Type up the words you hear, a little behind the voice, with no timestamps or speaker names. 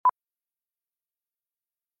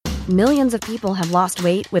Millions of people have lost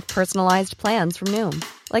weight with personalized plans from Noom.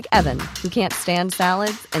 Like Evan, who can't stand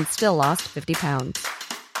salads and still lost 50 pounds.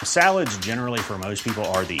 Salads generally for most people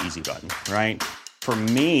are the easy button, right? For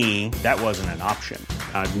me, that wasn't an option.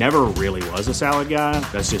 I never really was a salad guy.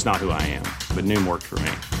 That's just not who I am. But Noom worked for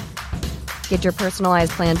me. Get your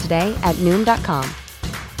personalized plan today at Noom.com.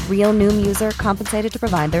 Real Noom user compensated to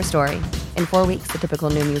provide their story. In 4 weeks, the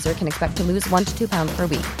typical Noom user can expect to lose 1 to 2 pounds per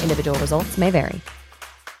week. Individual results may vary.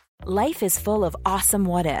 Life is full of awesome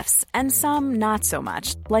what-ifs, and some not so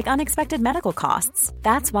much, like unexpected medical costs.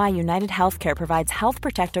 That's why United Healthcare provides Health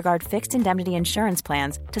Protector Guard fixed indemnity insurance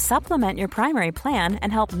plans to supplement your primary plan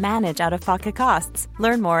and help manage out-of-pocket costs.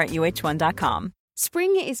 Learn more at uh1.com.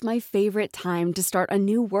 Spring is my favorite time to start a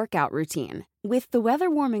new workout routine. With the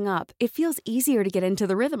weather warming up, it feels easier to get into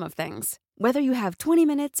the rhythm of things. Whether you have 20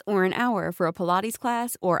 minutes or an hour for a Pilates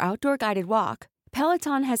class or outdoor guided walk,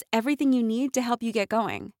 Peloton has everything you need to help you get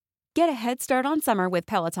going. Get a head start on summer with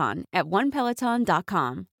Peloton at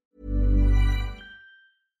onepeloton.com.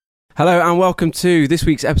 Hello and welcome to this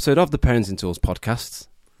week's episode of the Parenting Tools podcast.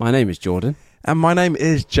 My name is Jordan. And my name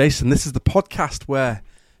is Jason. This is the podcast where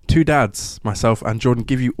two dads, myself and Jordan,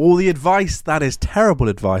 give you all the advice that is terrible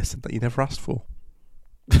advice that you never asked for.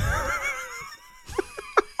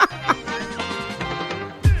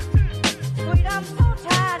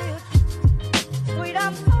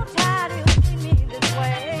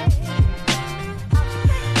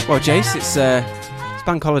 Well, Jace, it's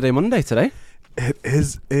Bank Holiday Monday today. It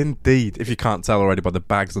is indeed, if you can't tell already by the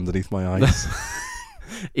bags underneath my eyes.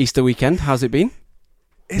 Easter weekend, how's it been?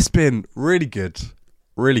 It's been really good,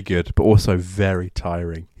 but also very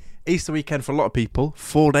tiring. Easter weekend for a lot of people,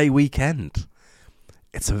 4-day weekend.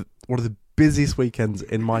 It's one of the busiest weekends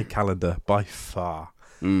in my calendar by far.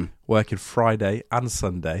 Working Friday and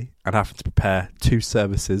Sunday and having to prepare 2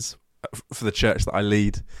 services for the church that I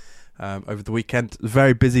lead over the weekend.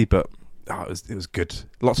 Very busy, but it was good.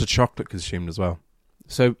 Lots of chocolate consumed as well.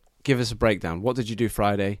 So give us a breakdown. What did you do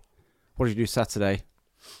Friday? What did you do Saturday?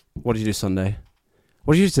 What did you do Sunday?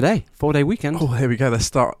 What did you do today? 4-day weekend. Oh, here we go. Let's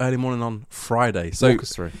start early morning on Friday. So walk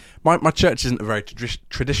us through. My church isn't a very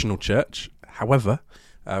traditional church. However,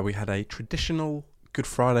 we had a traditional Good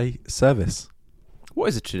Friday service. What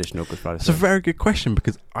is a traditional Good Friday service? It's a very good question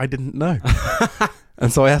because I didn't know.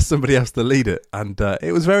 And so I asked somebody else to lead it, and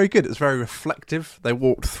it was very good. It was very reflective. They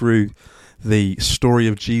walked through the story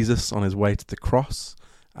of Jesus on his way to the cross.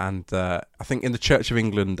 And I think in the Church of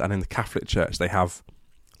England and in the Catholic Church, they have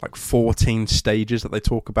like 14 stages that they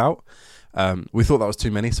talk about. We thought that was too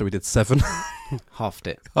many, so we did 7. Halved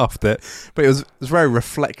it. But it was very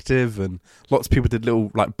reflective, and lots of people did little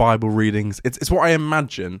like Bible readings. It's what I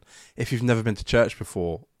imagine if you've never been to church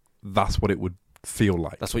before, that's what it would feel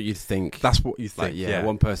like. That's what you think. That's what you think. Like, yeah,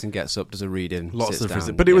 one person gets up, does a reading, lots sits of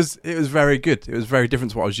down. But it was very good. It was very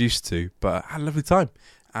different to what I was used to, but I had a lovely time.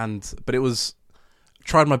 But it was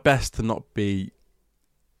tried my best to not be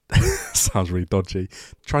sounds really dodgy.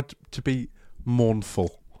 Tried to be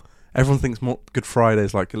mournful. Everyone thinks Good Friday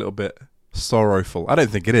is like a little bit sorrowful. I don't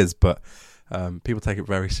think it is, but people take it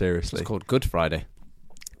very seriously. It's called Good Friday.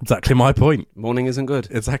 Exactly my point. Morning isn't good.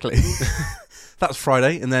 Exactly. That's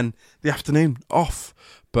Friday, and then the afternoon off.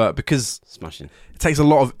 But because smashing, it takes a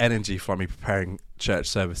lot of energy for me preparing church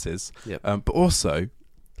services. Yep. But also,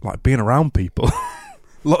 like being around people,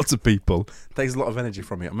 lots of people, takes a lot of energy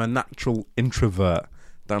from me. I'm a natural introvert.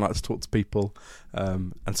 Don't like to talk to people,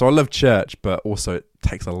 and so I love church, but also it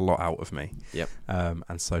takes a lot out of me. Yep.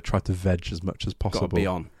 And so I try to veg as much as possible. Got to be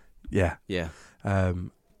on. Yeah. Yeah.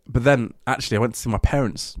 But then actually, I went to see my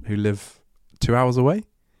parents who live 2 hours away.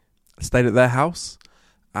 I stayed at their house,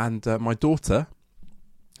 and my daughter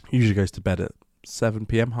usually goes to bed at 7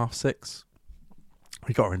 p.m, 6:30.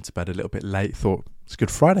 We got her into bed a little bit late. Thought it's Good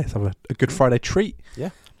Friday. Let's have a Good Friday treat. Yeah.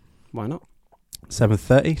 Why not?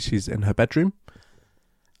 7:30. She's in her bedroom.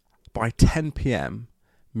 By 10 p.m,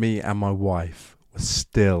 me and my wife were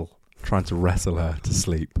still trying to wrestle her to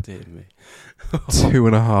sleep. Dear me.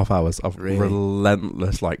 2.5 hours of really?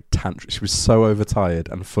 Relentless like tantrum. She was so overtired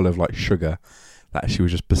and full of like sugar that she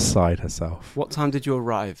was just beside herself. What time did you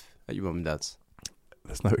arrive at your mum and dad's?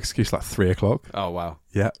 There's no excuse, like 3 o'clock. Oh, wow.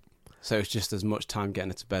 Yeah. So it's just as much time getting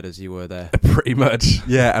her to bed as you were there? Pretty much,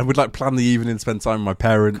 yeah. And we'd like plan the evening, spend time with my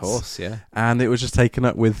parents. Of course, yeah. And it was just taken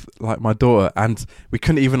up with like my daughter. And we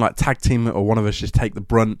couldn't even like tag team it or one of us just take the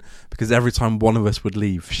brunt, because every time one of us would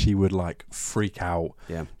leave, she would like freak out.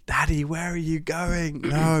 Yeah. Daddy, where are you going?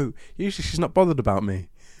 No. Usually she's not bothered about me.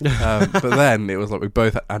 But then it was like we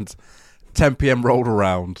both, and 10 p.m. rolled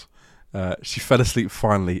around. She fell asleep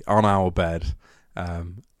finally on our bed.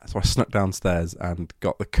 So I snuck downstairs and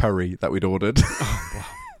got the curry that we'd ordered. Oh,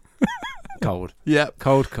 wow. Cold. Yep.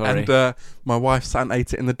 Cold curry. And my wife sat and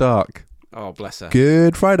ate it in the dark. Oh, bless her.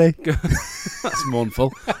 Good Friday. That's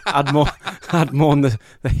mournful. I'd mourn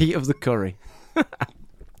the heat of the curry.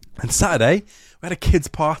 And Saturday, we had a kids'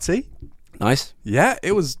 party. Nice. Yeah,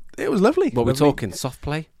 it was lovely. What we're talking, soft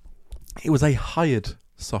play? It was a hired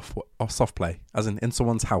soft play, as in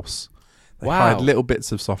someone's house. They Wow. hired little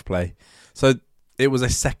bits of soft play. So it was a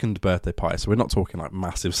second birthday party, so we're not talking like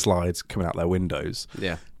massive slides coming out their windows.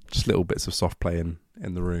 Yeah. Just little bits of soft play in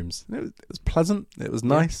the rooms. It was pleasant. It was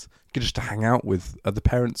nice. Good just to hang out with other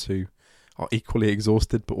parents who are equally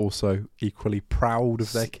exhausted but also equally proud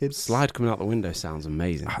of their kids. Slide coming out the window sounds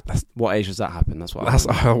amazing. What age does that happen? That's what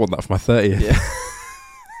I want that for my 30th. Yeah.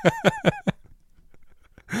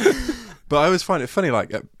 But I always find it funny,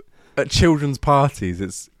 like at children's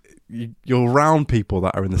parties, you're around people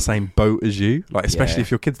that are in the same boat as you. Like especially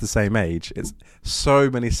if your kid's the same age, it's so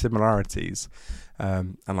many similarities.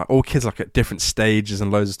 And like all kids like at different stages and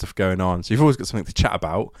loads of stuff going on, so you've always got something to chat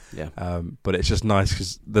about. But it's just nice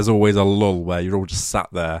because there's always a lull where you're all just sat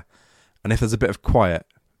there, and if there's a bit of quiet,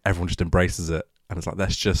 everyone just embraces it, and it's like,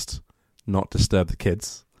 let's just not disturb the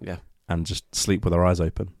kids, and just sleep with our eyes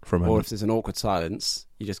open for a moment. Or if there's an awkward silence,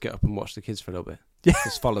 you just get up and watch the kids for a little bit.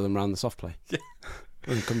 Just follow them around the soft play.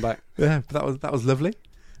 And come back. But that was lovely.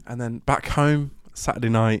 And then back home Saturday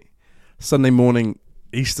night, Sunday morning,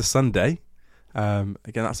 Easter Sunday. Again,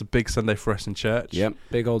 that's a big Sunday for us in church. Yep,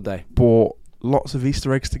 big old day. Bought lots of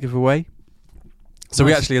Easter eggs to give away. So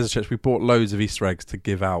we actually, as a church, we bought loads of Easter eggs to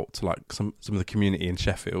give out to like some of the community in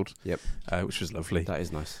Sheffield. Yep, which was lovely. That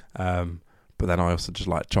is nice. But then I also just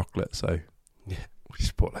like chocolate, so we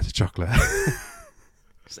just bought loads of chocolate.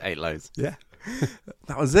 Just ate loads. Yeah,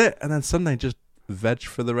 that was it. And then Sunday, just veg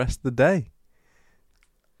for the rest of the day.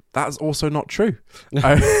 That's also not true.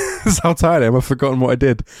 That's how tired I am. I've forgotten what I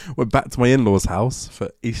did. Went back to my in-laws' house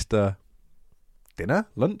for Easter dinner,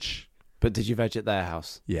 lunch. But did you veg at their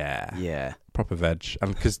house? Yeah. Yeah. Proper veg.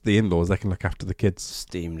 And because the in-laws, they can look after the kids.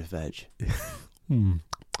 Steamed veg. Do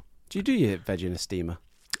you do your veg in a steamer?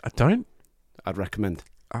 I don't. I'd recommend.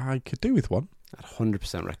 I could do with one. I'd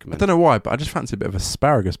 100% recommend. I don't know why, but I just fancy a bit of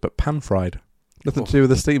asparagus, but pan-fried. Nothing to do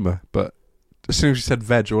with a steamer, but as soon as you said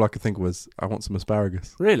veg, all I could think was, I want some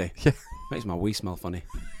asparagus. Really? Yeah. Makes my wee smell funny.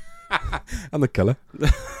 And the colour.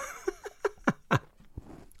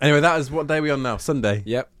 Anyway, that is what day we're on now. Sunday.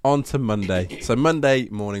 Yep. On to Monday. So Monday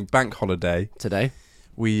morning, bank holiday. Today.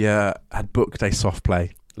 We had booked a soft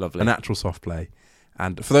play. Lovely. An actual soft play.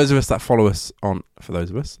 And for those of you that follow us on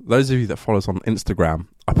Instagram,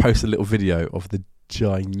 I posted a little video of the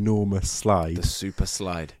ginormous slide. The super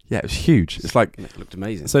slide. Yeah, it was huge. It's like, it looked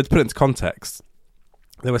amazing. So to put it into context,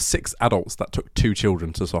 there were 6 adults that took 2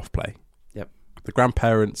 children to soft play. Yep. The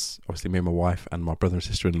grandparents, obviously me and my wife, and my brother and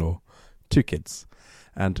sister-in-law, 2 kids.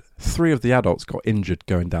 And 3 of the adults got injured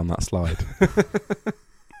going down that slide.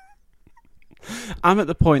 I'm at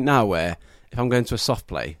the point now where if I'm going to a soft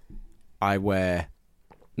play, I wear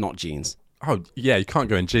not jeans. Oh, yeah, you can't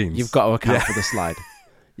go in jeans. You've got to account for the slide.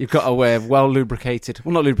 You've got to wear not lubricated,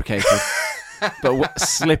 but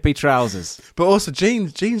slippy trousers. But also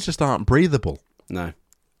jeans just aren't breathable. No.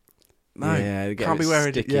 Yeah, can't be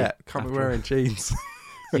wearing jeans.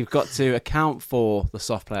 You've got to account for the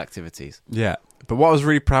soft play activities. Yeah. But what I was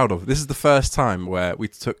really proud of, this is the first time where we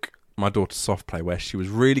took my daughter to soft play where she was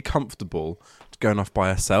really comfortable going off by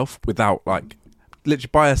herself without, like, literally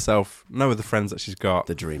by herself, no other friends that she's got.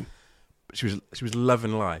 The dream. She was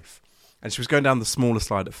loving life. And she was going down the smaller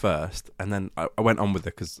slide at first, and then I went on with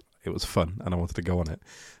her because it was fun and I wanted to go on it.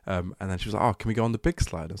 And then she was like, "Oh, can we go on the big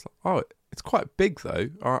slide?" I was like, "Oh, it's quite big though.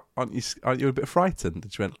 Aren't you a bit frightened?"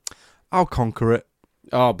 And she went, "I'll conquer it."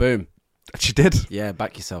 Oh, boom. And she did. Yeah,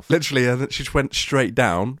 back yourself. Literally, and then she just went straight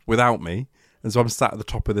down without me. And so I'm sat at the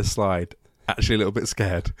top of this slide, actually a little bit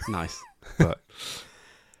scared. Nice.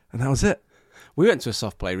 And that was it. We went to a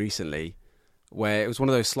soft play recently where it was one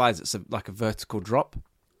of those slides that's like a vertical drop.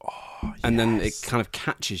 Oh, and then it kind of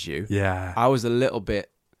catches you. Yeah. I was a little bit,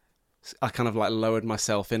 I kind of like lowered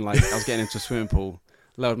myself in, like I was getting into a swimming pool,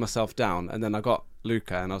 lowered myself down, and then I got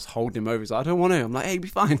Luca and I was holding him over. He's like, "I don't want to." I'm like, "Hey, be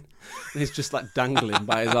fine." And he's just like dangling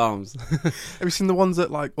by his arms. Have you seen the ones at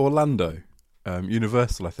like Orlando,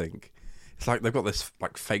 Universal, I think? It's like they've got this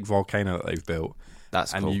like fake volcano that they've built.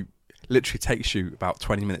 That's cool. And you literally takes you about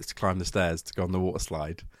 20 minutes to climb the stairs to go on the water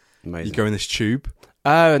slide. Amazing. You go in this tube.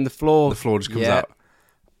 Oh, and the floor just comes out.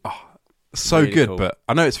 Oh, so really good, cool. but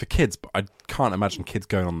I know it's for kids, but I can't imagine kids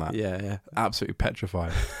going on that. Yeah. Absolutely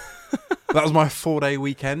petrified. That was my 4-day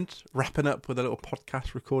weekend, wrapping up with a little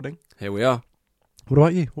podcast recording. Here we are. What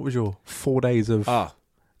about you? What was your 4 days of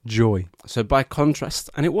joy? So by contrast,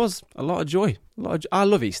 and it was a lot of joy. I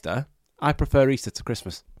love Easter. I prefer Easter to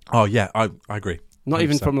Christmas. Oh yeah, I agree. Not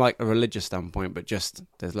even 100%. from like a religious standpoint, but just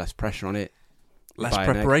there's less pressure on it. Less Buy an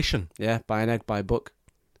egg. preparation. Yeah, buy an egg, buy a book.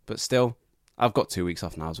 But still, I've got 2 weeks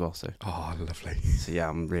off now as well. So lovely. So yeah,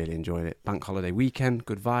 I'm really enjoying it. Bank holiday weekend,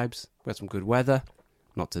 good vibes. We had some good weather.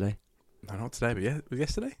 Not today. No, not today, but was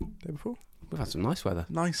yesterday, day before. We've had some nice weather.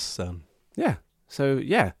 Nice. Yeah. So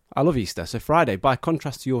yeah, I love Easter. So Friday, by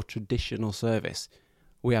contrast to your traditional service,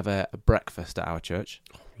 we have a breakfast at our church.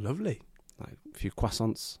 Lovely. Like a few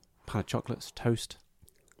croissants, pie of chocolates, toast.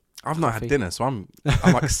 I've not Coffee. had dinner, so I'm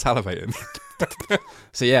like salivating.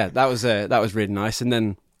 So yeah, that was really nice. And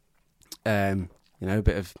then, a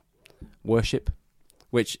bit of worship,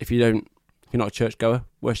 which if you're not a church goer,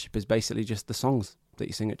 worship is basically just the songs that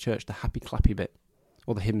you sing at church, the happy clappy bit,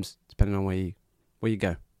 or the hymns, depending on where you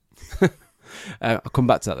go. I'll come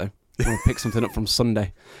back to that though. I'm going to pick something up from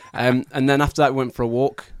Sunday. And then after that, we went for a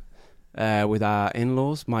walk with our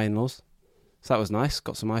in-laws, my in-laws. So that was nice.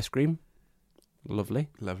 Got some ice cream. Lovely.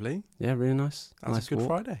 Lovely. Yeah, really nice. That was nice a good walk.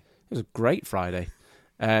 Friday. It was a great Friday.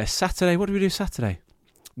 Saturday, what did we do Saturday?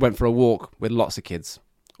 Went for a walk with lots of kids.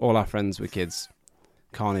 All our friends were kids.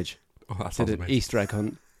 Carnage. Oh, that Did sounds an amazing. Easter egg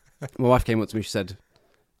hunt. My wife came up to me, she said,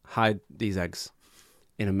 hide these eggs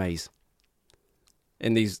in a maze.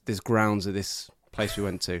 In these grounds of this place we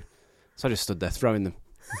went to. So I just stood there throwing them.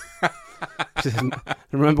 She said,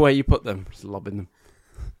 remember where you put them? Just lobbing them.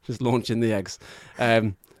 Just launching the eggs.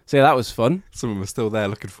 So yeah, that was fun. Someone was still there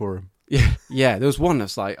looking for him. Yeah. There was one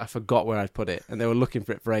that's like I forgot where I'd put it, and they were looking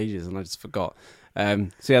for it for ages, and I just forgot. So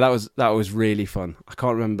yeah, that was really fun. I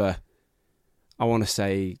can't remember. I want to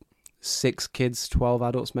say 6 kids, 12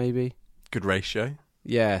 adults, maybe. Good ratio.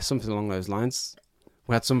 Yeah, something along those lines.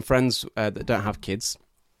 We had some friends that don't have kids,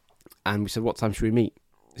 and we said, "What time should we meet?"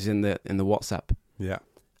 It's in the WhatsApp. Yeah.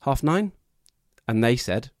 9:30, and they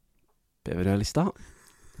said, "Bit of an early start."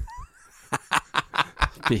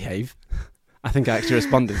 Behave. I think I actually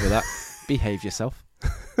responded with that. Behave yourself.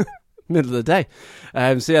 Middle of the day.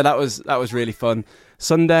 So yeah, that was really fun.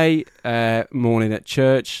 Sunday morning at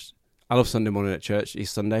church. I love Sunday morning at church.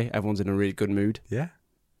 Easter Sunday. Everyone's in a really good mood. Yeah.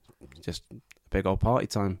 Just a big old party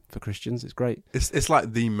time for Christians. It's great. It's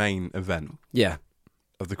like the main event Yeah.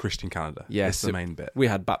 of the Christian calendar. Yeah, It's so the main bit. We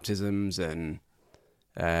had baptisms, and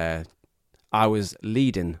I was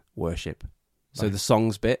leading worship. So Nice. the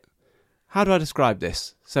songs bit. How do I describe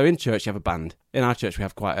this? So in church you have a band. In our church we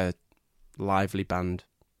have quite a lively band.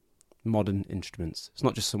 Modern instruments. It's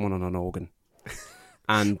not just someone on an organ.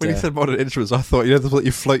 And When you said modern instruments, I thought, the what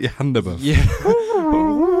you float your hand above. yeah,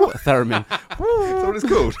 a theremin. Is that what it's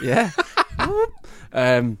called? Yeah.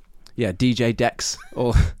 Yeah, DJ decks.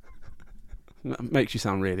 Or makes you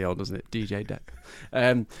sound really old, doesn't it? DJ deck.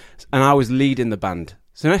 And I was leading the band.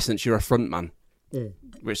 So in essence, you're a front man,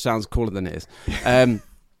 which sounds cooler than it is.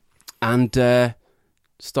 And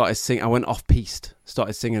started singing. I went off piste.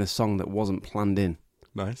 Started singing a song that wasn't planned in.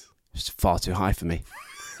 Nice. It's far too high for me.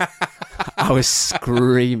 I was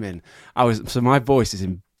screaming. So my voice is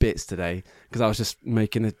in bits today because I was just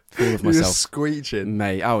making a fool of You're myself. just screeching.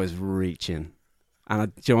 Mate, I was reaching.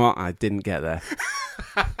 And do you know what? I didn't get there.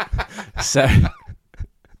 So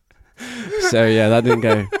yeah, that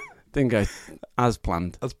didn't go as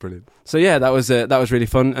planned. That's brilliant. So yeah, that was really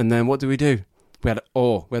fun. And then what did we do? We had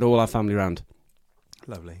all our family round.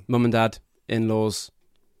 Lovely. Mum and dad, in-laws,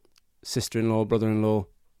 sister-in-law, brother-in-law,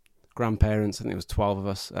 grandparents. I think it was 12 of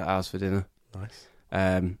us at ours for dinner. Nice.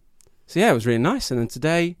 So yeah, it was really nice. And then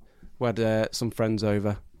today we had some friends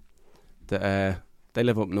over that they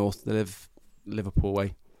live up north. They live Liverpool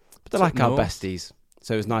way, but they're It's up like our north. besties.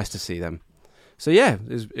 So it was nice to see them. So yeah,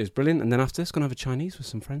 it was brilliant. And then after this, gonna have a Chinese with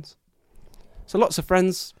some friends. So lots of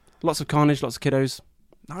friends, lots of carnage, lots of kiddos.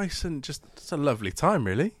 Nice and just it's a lovely time,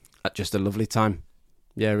 really. Just a lovely time.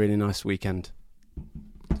 Yeah, really nice weekend.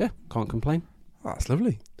 Yeah, can't complain. Oh, that's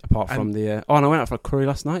lovely. Apart from and I went out for a curry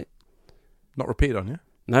last night. Not repeated on you.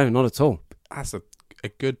 No, not at all. That's a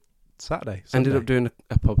good Saturday. Ended Sunday. up doing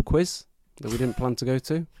a pub quiz that we didn't plan to go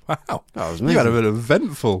to. Wow. That was You amazing. had a bit of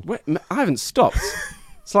eventful. Wait, I haven't stopped.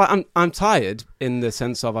 It's like I'm tired in the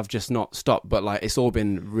sense of I've just not stopped, but like it's all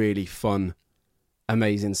been really fun,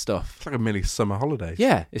 amazing stuff. It's like a mini summer holiday.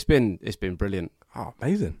 Yeah, it's been brilliant. Oh,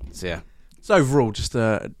 amazing. So yeah, So overall, just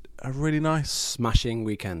a really nice, smashing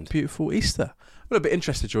weekend. beautiful Easter. I'm a bit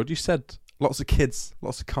interested, George. You said lots of kids,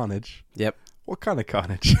 lots of carnage. Yep. What kind of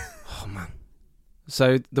carnage? Oh man.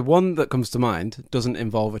 So the one that comes to mind doesn't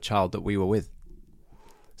involve a child that we were with.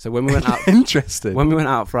 So when we went out, Interesting. when we went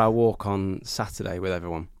out for our walk on Saturday with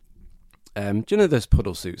everyone, do you know those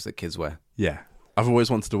puddle suits that kids wear? Yeah. I've always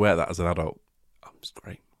wanted to wear that as an adult. Oh, it's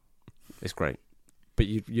great. It's great. But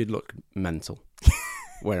you'd look mental.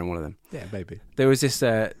 wearing one of them. Yeah, maybe. There was this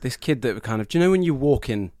kid that kind of, do you know when you walk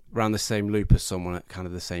in around the same loop as someone at kind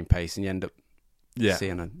of the same pace and you end up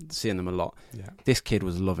seeing them a lot? Yeah. This kid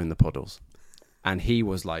was loving the puddles, and he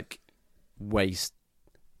was like waist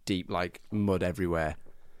deep, like mud everywhere.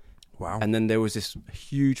 Wow. And then there was this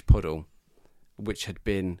huge puddle which had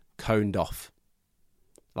been coned off.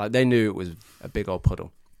 Like they knew it was a big old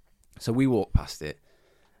puddle. So we walked past it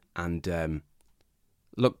and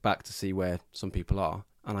looked back to see where some people are,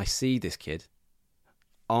 and I see this kid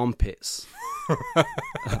armpits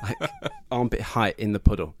like armpit height in the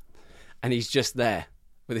puddle, and he's just there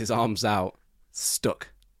with his arms out, stuck.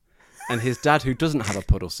 And his dad, who doesn't have a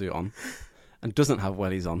puddle suit on and doesn't have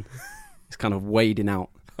wellies on, is kind of wading out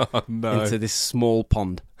into this small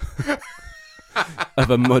pond of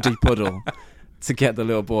a muddy puddle to get the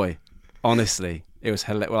little boy. Honestly, it was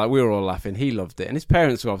hilarious. Well, like, we were all laughing. He loved it, and his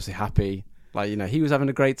parents were obviously happy. Like, you know, he was having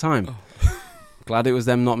a great time. Glad it was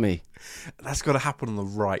them, not me. That's got to happen on the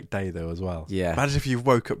right day, though, as well. Yeah. Imagine if you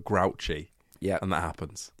woke up grouchy. Yeah. And that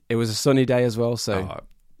happens. It was a sunny day as well, so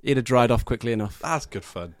it had dried off quickly enough. That's good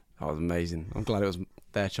fun. That was amazing. I'm glad it was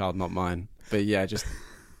their child, not mine. But yeah, just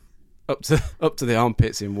up to the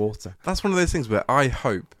armpits in water. That's one of those things where I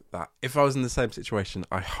hope that if I was in the same situation,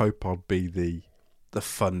 I hope I'd be the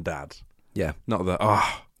fun dad. Yeah. Not the,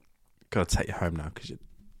 gotta take you home now because you're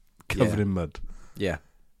covered in mud. Yeah.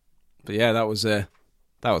 But yeah, that was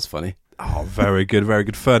funny. Oh, very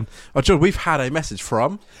good fun. Oh, John, we've had a message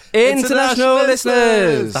from International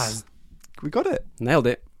listeners. We got it. Nailed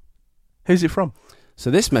it. Who's it from? So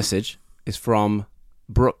this message is from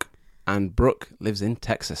Brooke, and Brooke lives in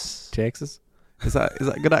Texas. Texas? Is that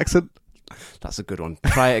a good accent? That's a good one.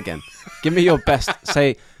 Try it again. Give me your best.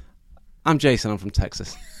 Say, I'm Jason, I'm from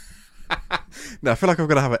Texas. No, I feel like I've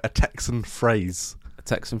got to have a Texan phrase. A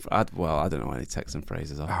Texan? I don't know what any Texan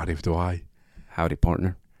phrases are. Oh, neither do I. Howdy,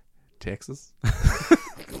 partner. Texas?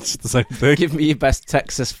 It's the same thing. Give me your best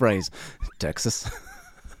Texas phrase. Texas.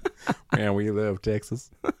 Yeah, we love Texas.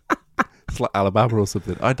 It's like Alabama or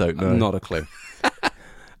something. I don't know. Not a clue.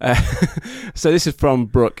 So this is from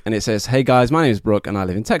Brooke, and it says, "Hey guys, my name is Brooke, and I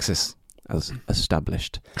live in Texas, as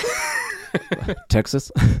established."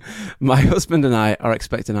 Texas. My husband and I are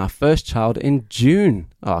expecting our first child in June.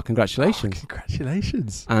 Oh, congratulations. Oh,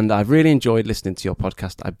 congratulations. And I've really enjoyed listening to your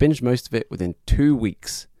podcast. I binged most of it within 2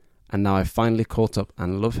 weeks, and now I've finally caught up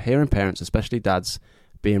and love hearing parents, especially dads,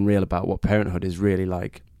 being real about what parenthood is really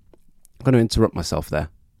like. I'm going to interrupt myself there.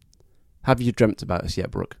 Have you dreamt about us yet,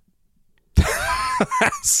 Brooke?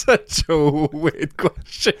 That's such a weird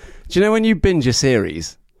question. Do you know when you binge a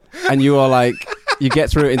series and you are like, you get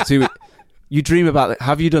through it into... You dream about it.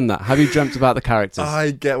 Have you done that? Have you dreamt about the characters?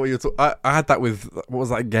 I get what you're talking. I had that with, what was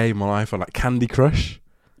that game on iPhone, like Candy Crush?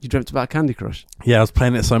 You dreamt about Candy Crush? Yeah, I was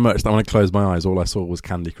playing it so much that when I closed my eyes, all I saw was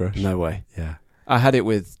Candy Crush. No way. Yeah. I had it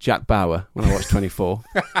with Jack Bauer when I watched 24.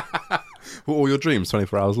 Were all your dreams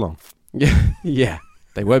 24 hours long? Yeah.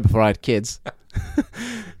 They were before I had kids.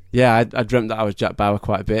 Yeah, I dreamt that I was Jack Bauer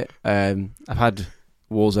quite a bit. I've had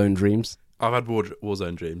Warzone dreams. I've had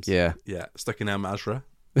Warzone dreams. Yeah. Yeah. Stuck in El Mazrah.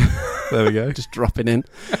 There we go. Just dropping in.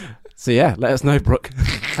 So yeah, let us know, Brooke.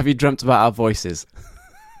 Have you dreamt about our voices?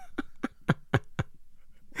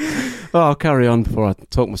 Well, I'll carry on before I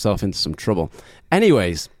talk myself into some trouble.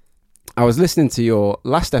 Anyways, I was listening to your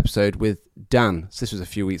last episode with Dan. So this was a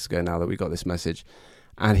few weeks ago now that we got this message.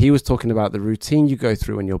 And he was talking about the routine you go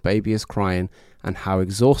through when your baby is crying and how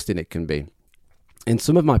exhausting it can be. In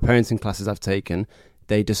some of my parenting classes I've taken,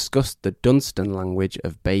 they discussed the Dunstan language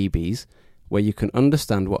of babies, where you can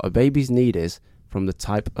understand what a baby's need is from the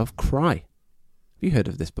type of cry. Have you heard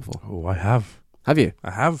of this before? Oh, I have. Have you?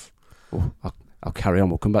 I have. Oh, I'll carry on.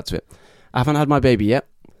 We'll come back to it. I haven't had my baby yet,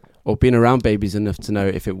 or been around babies enough to know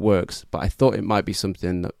if it works, but I thought it might be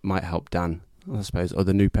something that might help Dan, I suppose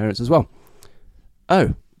other new parents as well.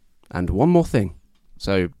 Oh, and one more thing.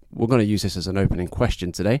 So we're going to use this as an opening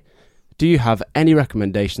question today. Do you have any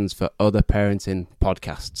recommendations for other parenting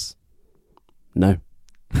podcasts? No.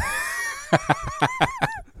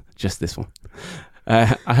 Just this one.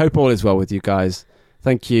 I hope all is well with you guys.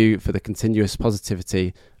 Thank you for the continuous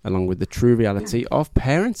positivity along with the true reality of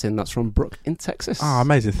parenting. That's from Brooke in Texas. Oh,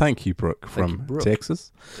 amazing. Thank you, Brooke, from Brooke.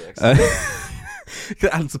 Texas.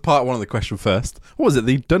 Answer part one of the question first. What was it?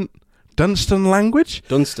 The Dunstan language?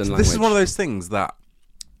 Dunstan language. This is one of those things that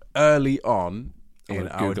early on in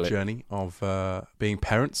our Google it. journey of being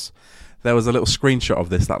parents, there was a little screenshot of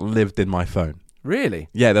this that lived in my phone. Really?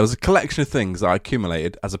 Yeah, there was a collection of things that I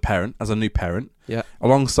accumulated as a parent, as a new parent, Yeah.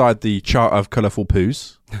 alongside the chart of colourful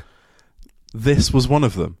poos. This was one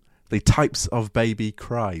of them. The types of baby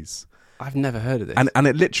cries. I've never heard of this. And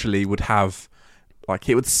it literally would have Like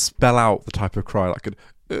it would spell out the type of cry, like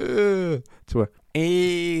to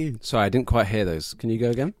a Sorry, I didn't quite hear those. Can you go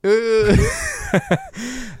again?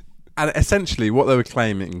 And essentially what they were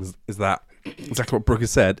claiming is that, exactly what Brooke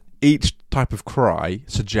has said, each type of cry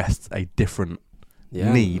suggests a different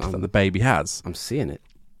need that the baby has. I'm seeing it.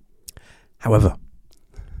 However,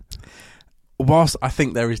 whilst I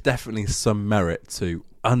think there is definitely some merit to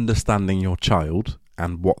understanding your child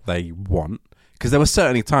and what they want, because there were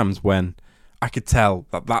certainly times when I could tell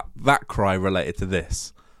that cry related to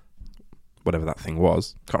this, whatever that thing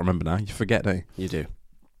was. Can't remember now. You forget, don't you? You do.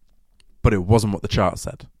 But it wasn't what the chart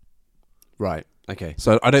said. Right. Okay.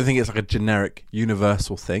 So I don't think it's like a generic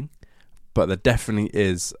universal thing, but there definitely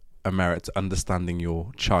is a merit to understanding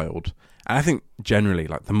your child. And I think generally,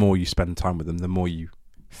 like, the more you spend time with them, the more you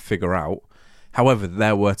figure out. However,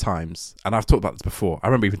 there were times, and I've talked about this before, I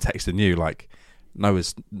remember even texting you, like,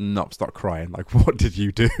 Noah's not start crying, like, what did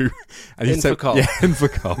you do? And you said, Infocol. yeah,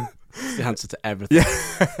 Infocol. It's the answer to everything.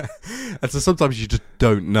 Yeah. And so sometimes you just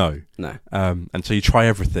don't know. No. And so you try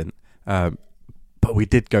everything. But we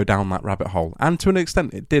did go down that rabbit hole. And to an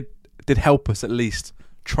extent, it did help us at least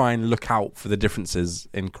try and look out for the differences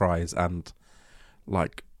in cries and,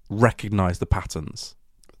 like, recognise the patterns.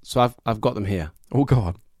 So I've got them here. Oh, go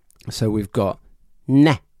on. So we've got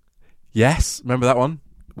nah. Yes, remember that one?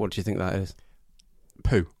 What do you think that is?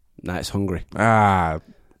 Poo. No, it's hungry. Ah,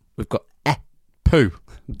 We've got poo.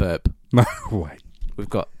 burp. No way. We've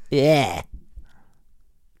got yeah.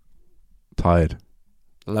 Tired.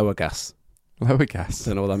 Lower gas. Lower gas.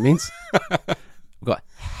 Don't know what that means. We've got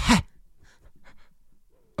I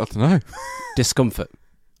don't know. discomfort.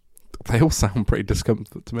 They all sound pretty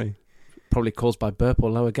discomfort to me. Probably caused by burp or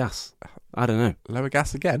lower gas. I don't know. Lower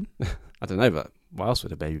gas again? I don't know, but why else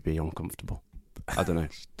would a baby be uncomfortable? I don't know.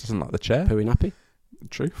 Doesn't like the chair. Pooey nappy.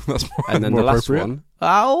 True. That's more, And then more the last appropriate. one.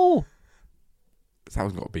 Ow! That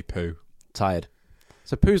one's got to be poo. Tired.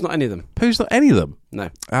 So poo's not any of them. Poo's not any of them. No.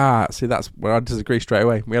 Ah, see, that's where I disagree straight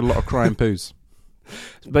away. We had a lot of crying poos.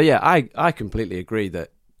 But yeah, I completely agree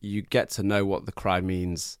that you get to know what the cry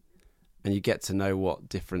means, and you get to know what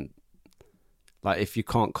different, like, if you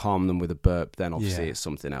can't calm them with a burp, then obviously Yeah. it's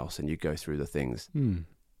something else, and you go through the things.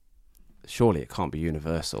 Surely it can't be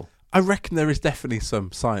universal. I reckon there is definitely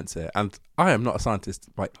some science here, and I am not a scientist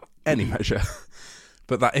by any measure,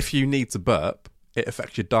 but that if you need to burp, it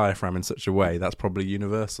affects your diaphragm in such a way that's probably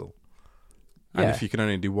universal. And Yeah. if you can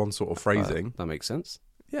only do one sort of phrasing, That makes sense.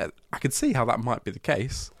 yeah, I could see how that might be the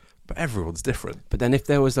case, but everyone's different. But then if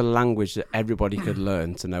there was a language that everybody could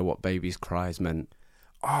learn to know what babies' cries meant.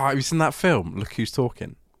 Oh, have you seen that film, Look Who's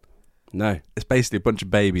Talking? No. It's basically a bunch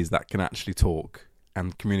of babies that can actually talk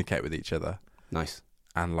and communicate with each other. Nice.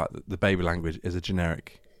 And like the baby language is a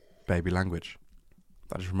generic baby language.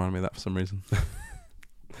 That just reminded me of that for some reason.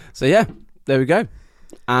 So yeah, there we go.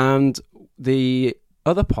 And the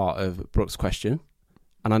other part of Brooke's question,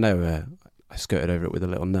 and I know I skirted over it with a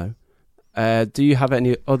little no. Do you have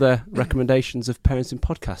any other recommendations of parenting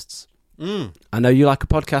podcasts? I know you like a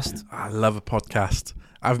podcast. I love a podcast.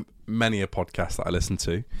 I have many a podcast that I listen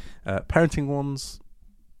to. Parenting ones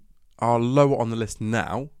are lower on the list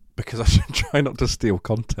now because I should try not to steal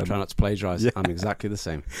content. Try not to plagiarise. Yeah. I'm exactly the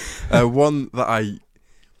same. One that I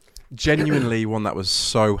genuinely, one that was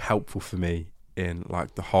so helpful for me in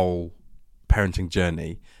like the whole parenting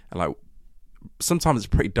journey, and like sometimes it's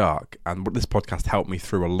pretty dark, and this podcast helped me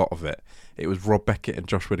through a lot of it. It was Rob Beckett and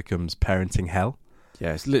Josh Widdicombe's Parenting Hell.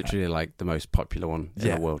 Yeah, it's literally like the most popular one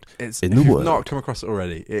in the world. If In the you've world. not come across it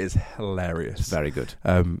already, it is hilarious. It's very good.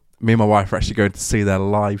 Me and my wife are actually going to see their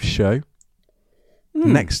live show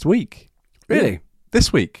next week. Really? Yeah.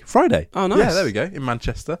 This week, Friday. Oh, nice. Yeah, there we go, in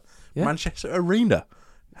Manchester. Yeah. Manchester Arena.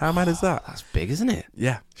 How mad is that? That's big, isn't it?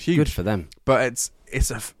 Yeah, huge. Good for them. But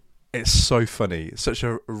it's so funny. It's such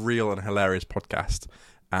a real and hilarious podcast,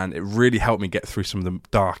 and it really helped me get through some of the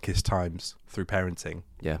darkest times through parenting.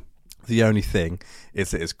 Yeah. The only thing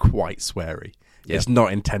is it is quite sweary. Yeah. It's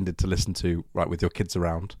not intended to listen to right with your kids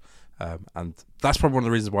around, and that's probably one of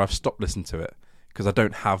the reasons why I've stopped listening to it, because I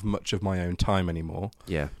don't have much of my own time anymore.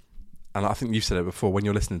 Yeah. And I think you've said it before, when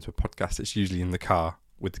you're listening to a podcast, it's usually in the car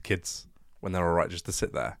with the kids when they're all right just to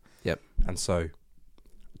sit there. Yep. And so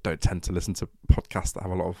don't tend to listen to podcasts that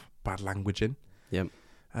have a lot of bad language in. Yep.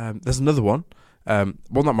 There's another one.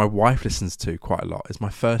 One that my wife listens to quite a lot is My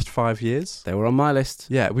First 5 Years. They were on my list.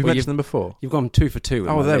 Yeah, we've Well, mentioned them before. You've gone 2 for 2 with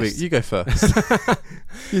Oh, my there list. we go. You go first.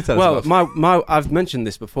 You tell Well, us about my I've mentioned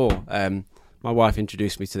this before. My wife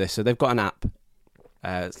introduced me to this. So they've got an app.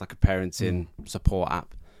 It's like a parenting support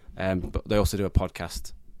app. But they also do a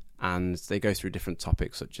podcast, and they go through different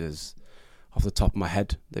topics, such as, off the top of my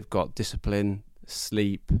head, they've got discipline,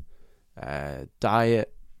 sleep,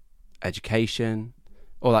 diet, education,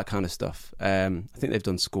 all that kind of stuff. I think they've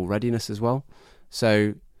done school readiness as well.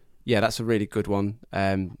 So, yeah, that's a really good one.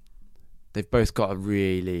 They've both got a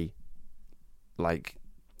really,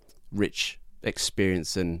 rich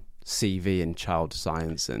experience and CV in child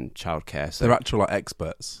science and childcare. So they're actual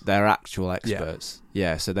experts. They're actual experts.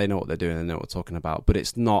 Yeah, so they know what they're doing and know what they're talking about. But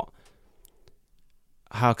it's not...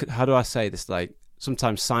 How do I say this?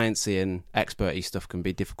 Sometimes sciencey and experty stuff can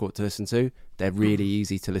be difficult to listen to. They're really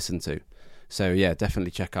easy to listen to. So, yeah,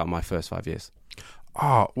 definitely check out My First 5 Years.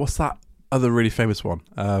 Oh, what's that other really famous one?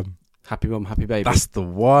 Happy Mum, Happy Baby. That's the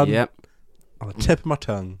one. Yep. On the tip of my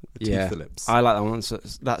tongue, the teeth, the lips. I like that one. So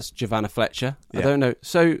that's Giovanna Fletcher. Yeah. I don't know.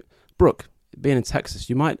 So, Brooke, being in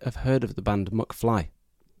Texas, you might have heard of the band McFly.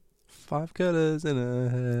 5 colours in a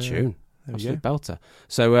hair. Tune. There we Absolute belter.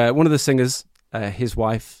 So, one of the singers, his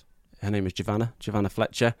wife, her name is Giovanna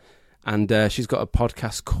Fletcher, and she's got a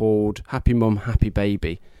podcast called Happy Mum, Happy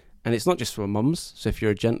Baby. And it's not just for mums. So, if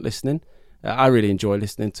you're a gent listening, I really enjoy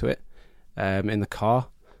listening to it in the car.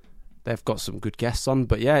 They've got some good guests on,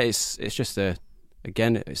 but yeah, it's just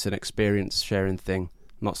it's an experience sharing thing,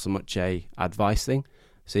 not so much a advice thing.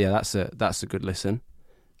 So yeah, that's a good listen.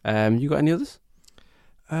 You got any others?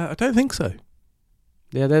 I don't think so.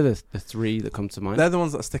 Yeah, they're the three that come to mind. They're the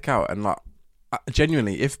ones that stick out, and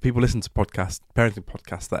genuinely, if people listen to parenting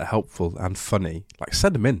podcasts that are helpful and funny,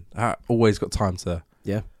 send them in. I always got time to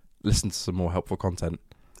listen to some more helpful content.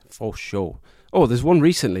 For sure. Oh, there's one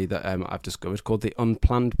recently that I've discovered called the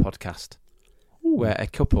Unplanned Podcast, where a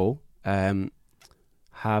couple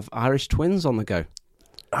have Irish twins on the go.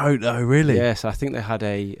 Oh, no, really? Yes, I think they had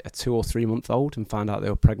a 2 or 3 month old and found out they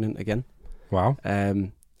were pregnant again. Wow.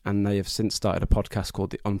 And they have since started a podcast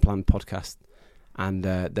called the Unplanned Podcast, and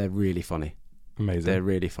they're really funny. Amazing. They're a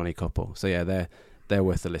really funny couple. So yeah, they're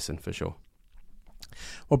worth a listen for sure.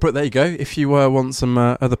 Well, Brooke, there you go. If you want some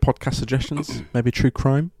other podcast suggestions, maybe true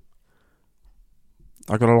crime,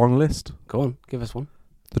 I got a long list. Go on, give us one.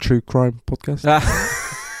 The True Crime Podcast.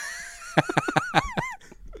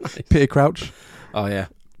 Peter Crouch. Oh yeah,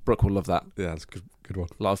 Brooke will love that. Yeah, that's a good one.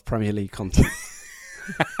 A lot of Premier League content.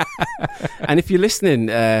 And if you're listening,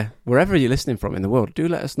 wherever you're listening from in the world, do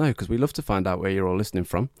let us know, because we love to find out where you're all listening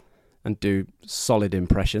from and do solid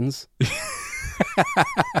impressions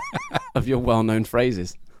of your well-known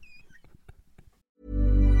phrases.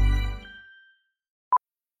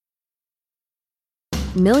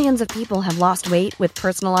 Millions of people have lost weight with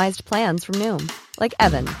personalized plans from Noom. Like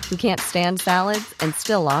Evan, who can't stand salads and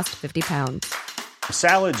still lost 50 pounds.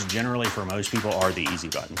 Salads generally for most people are the easy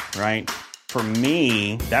button, right? For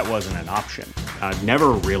me, that wasn't an option. I never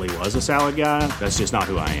really was a salad guy. That's just not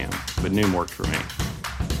who I am. But Noom worked for me.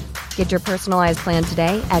 Get your personalized plan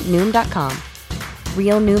today at Noom.com.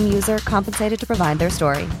 Real Noom user compensated to provide their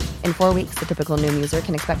story. In 4 weeks, the typical Noom user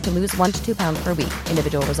can expect to lose 1 to 2 pounds per week.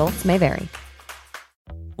 Individual results may vary.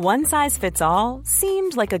 One size fits all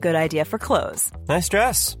seemed like a good idea for clothes. Nice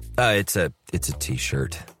dress. It's a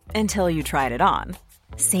t-shirt. Until you tried it on.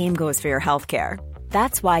 Same goes for your healthcare.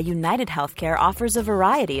 That's why United Healthcare offers a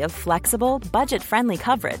variety of flexible, budget-friendly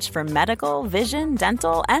coverage for medical, vision,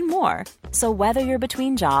 dental, and more. So whether you're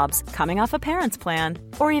between jobs, coming off a parent's plan,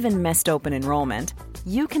 or even missed open enrollment,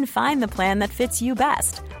 you can find the plan that fits you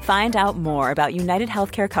best. Find out more about United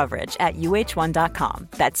Healthcare coverage at uh1.com.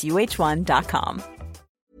 That's uh1.com.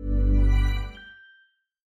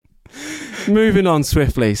 Moving on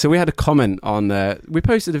swiftly. So we had a comment on... we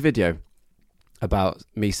posted a video about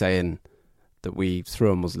me saying that we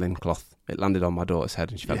threw a muslin cloth. It landed on my daughter's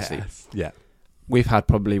head and she fell asleep. Yeah. We've had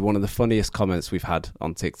probably one of the funniest comments we've had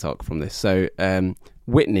on TikTok from this. So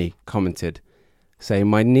Whitney commented saying,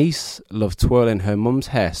 my niece loved twirling her mum's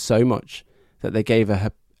hair so much that they gave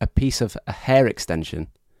her a piece of a hair extension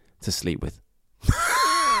to sleep with.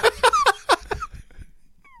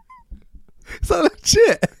 Is that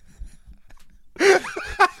legit?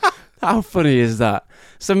 How funny is that?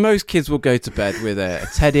 So most kids will go to bed with a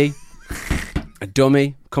teddy, a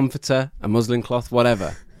dummy, comforter, a muslin cloth,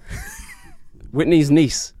 whatever. Whitney's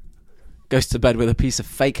niece goes to bed with a piece of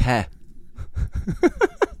fake hair.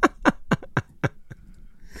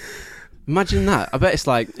 Imagine that. I bet it's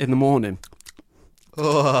in the morning.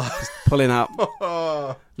 Just pulling out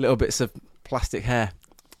little bits of plastic hair.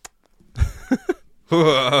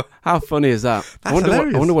 How funny is that? I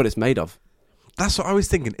wonder what it's made of. That's what I was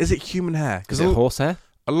thinking. Is it human hair? Is it horse hair?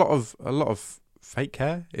 A lot of fake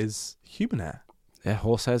hair is human hair. Yeah,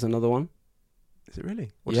 horse hair is another one. Is it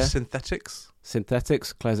really? Or just synthetics?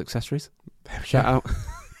 Synthetics, Claire's Accessories. Shout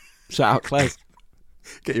out Claire's.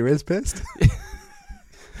 Get your ears pierced?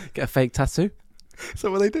 Get a fake tattoo. Is that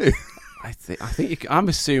what they do? I think I'm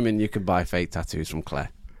assuming you can buy fake tattoos from Claire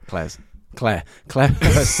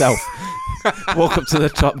herself. Walk up to the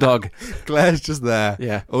top dog. Claire's just there.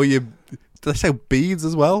 Yeah. Or do they sell beads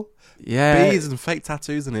as well? Yeah. Beads and fake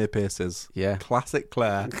tattoos and ear piercers. Yeah. Classic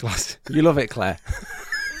Claire. You love it, Claire.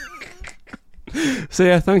 So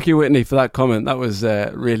yeah, thank you, Whitney, for that comment. That was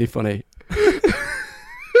really funny.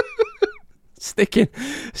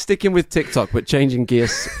 Sticking with TikTok, but changing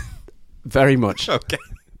gears very much. Okay.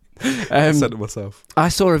 I said it myself. I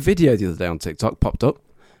saw a video the other day on TikTok, popped up,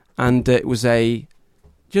 and it was do you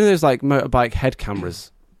know those like motorbike head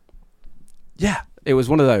cameras? Yeah. It was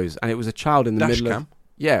one of those, and it was a child in the Dash middle cam? of...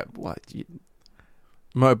 Yeah, what?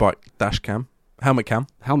 Motorbike dash cam. Helmet cam.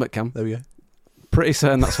 Helmet cam. There we go. Pretty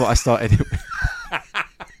certain that's what I started with.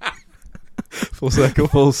 Full circle.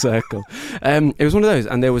 Full circle. It was one of those,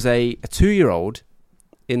 and there was a 2-year-old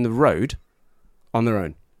in the road on their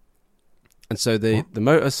own. And so the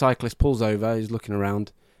motorcyclist pulls over, he's looking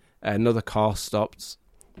around, another car stops,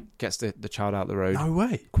 gets the child out the road. No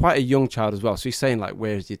way. Quite a young child as well. So he's saying, like,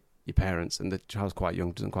 where's your parents? And the child's quite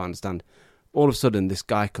young, doesn't quite understand. All of a sudden, this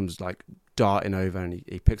guy comes, like, darting over, and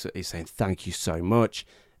he picks up, he's saying, thank you so much.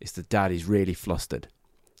 It's the dad, he's really flustered.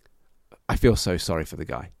 I feel so sorry for the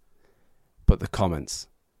guy. But the comments,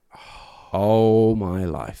 oh my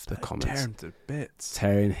life, the comments. Tear him to bits.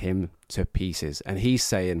 Tearing him to pieces. And he's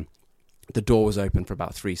saying the door was open for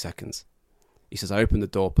about 3 seconds. He says, I opened the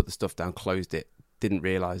door, put the stuff down, closed it, didn't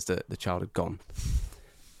realise that the child had gone.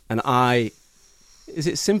 And is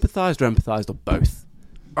it sympathised or empathised or both?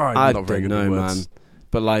 I don't know, man.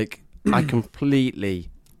 But like, I completely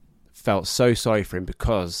felt so sorry for him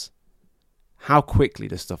because how quickly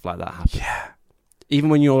does stuff like that happen? Yeah. Even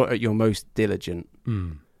when you're at your most diligent,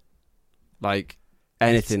 like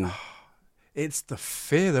anything. It's the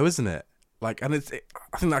fear, though, isn't it? Like, and I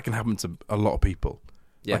think that can happen to a lot of people.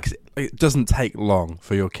 Yeah. Like, it doesn't take long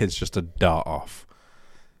for your kids just to dart off.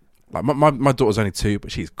 Like my daughter's only 2, but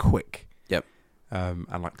she's quick. Yep.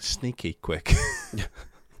 And like sneaky quick.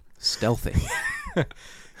 Stealthy.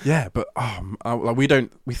 Yeah, but like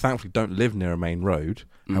we thankfully don't live near a main road.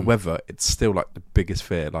 However, it's still like the biggest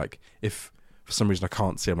fear. Like if for some reason I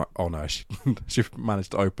can't see, I'm like, oh no, she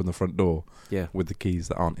managed to open the front door. Yeah. With the keys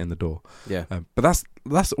that aren't in the door. Yeah. But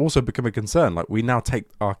that's also become a concern. Like we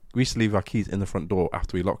used to leave our keys in the front door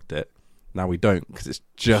after we locked it. Now we don't because it's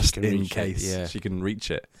just in case she can reach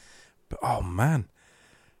it. But oh man.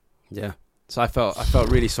 Yeah. So I felt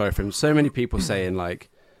really sorry for him. So many people saying like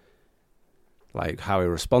how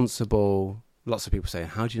irresponsible. Lots of people saying,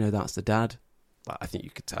 how do you know that's the dad? But I think you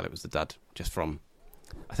could tell it was the dad just from.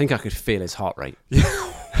 I think I could feel his heart rate.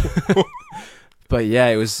 But yeah,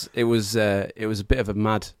 it was a bit of a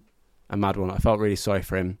mad one. I felt really sorry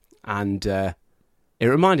for him, and it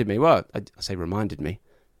reminded me. Well, I say reminded me.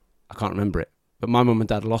 I can't remember it, but my mum and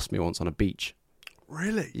dad lost me once on a beach.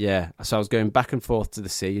 Really? Yeah. So I was going back and forth to the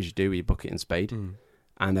sea as you do with your bucket and spade,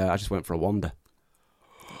 and I just went for a wander,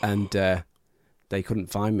 and they couldn't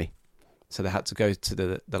find me, so they had to go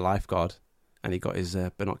to the lifeguard, and he got his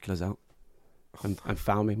binoculars out and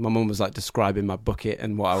found me. My mum was like describing my bucket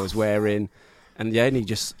and what I was wearing. And yeah, and he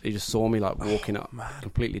just saw me like walking up a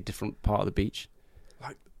completely different part of the beach.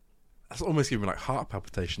 Like that's almost giving me like heart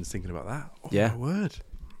palpitations thinking about that. Oh yeah. My word.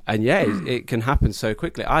 And yeah, it can happen so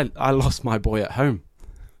quickly. I lost my boy at home.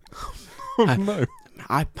 Oh no.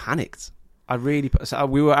 I panicked.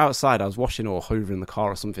 We were outside. I was washing or hoovering the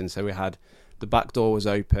car or something. So we had the back door was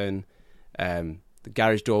open, the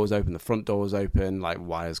garage door was open, the front door was open, like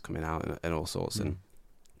wires coming out and all sorts.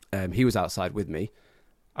 And he was outside with me.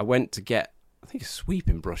 I went to get, I think, a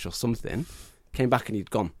sweeping brush or something. Came back and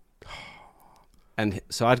he'd gone. And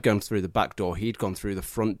so I'd gone through the back door. He'd gone through the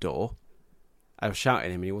front door. I was shouting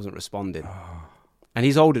at him and he wasn't responding. And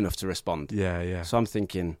he's old enough to respond. Yeah, yeah. So I'm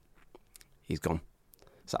thinking, he's gone.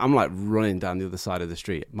 So I'm like running down the other side of the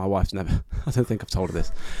street. My wife's never, I don't think I've told her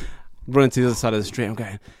this. Running to the other side of the street. I'm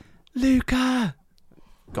going, Luca!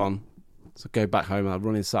 Gone. So I go back home and I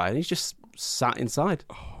run inside. And he's just sat inside.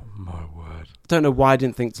 Oh, my word. I don't know why I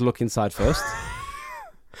didn't think to look inside first.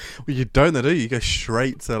 Well, you don't, do you? You go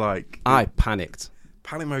straight to like... I panicked.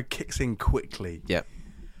 Panic mode kicks in quickly. Yep.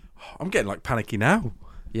 I'm getting like panicky now.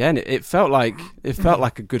 Yeah, and it felt like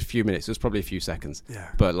a good few minutes. It was probably a few seconds. Yeah.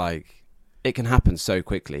 But like, it can happen so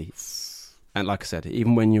quickly. And like I said,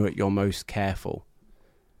 even when you're at your most careful.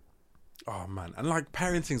 Oh man, and like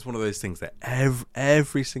parenting is one of those things that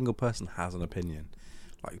every single person has an opinion.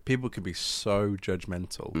 Like people can be so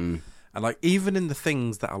judgmental, and like even in the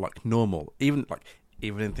things that are like normal, even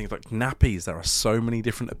in things like nappies, there are so many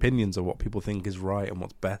different opinions of what people think is right and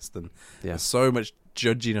what's best, and there's so much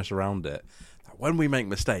judginess around it when we make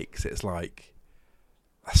mistakes, it's like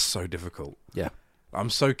that's so difficult. Yeah. I'm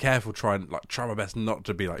so careful try my best not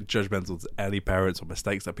to be like judgmental to any parents or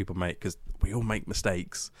mistakes that people make, because we all make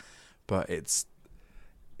mistakes, but it's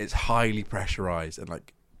highly pressurized, and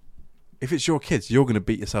like if it's your kids, you're going to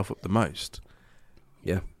beat yourself up the most.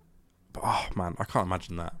 Yeah. But, oh man, I can't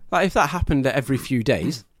imagine that. Like if that happened every few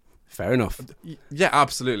days, fair enough. Yeah,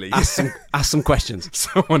 absolutely. Ask some questions.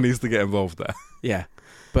 Someone needs to get involved there. Yeah.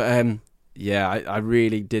 But yeah, I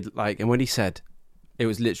really did like, and when he said it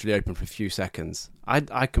was literally open for a few seconds,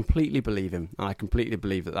 I completely believe him, and I completely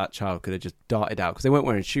believe that child could have just darted out, because they weren't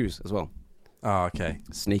wearing shoes as well. Oh, okay.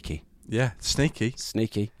 Sneaky. Yeah, sneaky.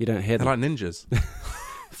 You don't hear them. They're like ninjas.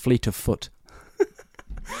 Fleet of foot.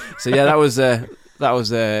 So yeah, that was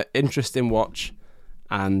a interesting watch,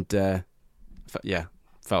 and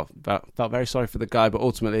felt very sorry for the guy, but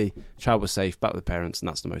ultimately, child was safe, back with the parents, and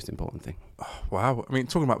that's the most important thing. Oh, wow. I mean,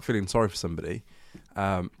 talking about feeling sorry for somebody,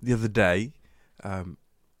 the other day,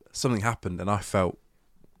 something happened, and I felt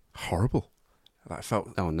horrible. I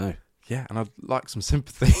felt, oh no, yeah, and I'd like some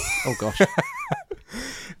sympathy. Oh gosh.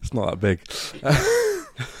 It's not that big.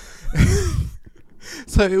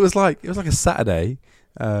 So it was like a Saturday.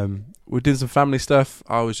 We did some family stuff.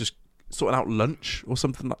 I was just sorting out lunch or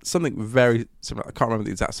something very similar. I can't remember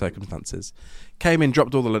the exact circumstances. Came in,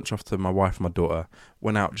 dropped all the lunch off to my wife and my daughter.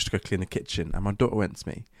 Went out just to go clean the kitchen, and my daughter went to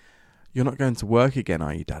me, "You're not going to work again,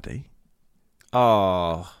 are you, Daddy?"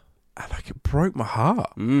 Oh, and like it broke my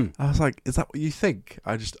heart. I was like, "Is that what you think?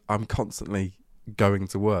 I'm constantly going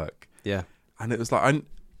to work." Yeah, and it was like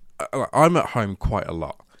I'm at home quite a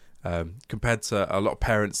lot. Compared to a lot of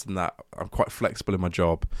parents, in that I'm quite flexible in my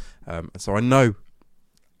job, so I know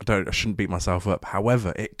I shouldn't beat myself up.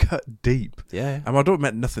 However, it cut deep. Yeah, and my daughter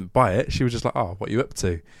meant nothing by it. She was just like, "Oh, what are you up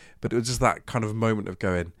to?" But it was just that kind of moment of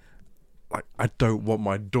going, like, I don't want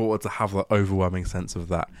my daughter to have that overwhelming sense of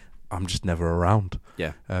that I'm just never around.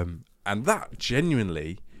 Yeah, and that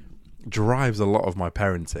genuinely drives a lot of my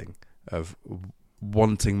parenting, of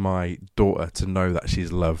wanting my daughter to know that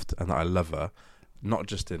she's loved and that I love her. Not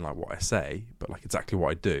just in like what I say, but like exactly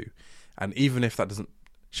what I do. And even if that doesn't,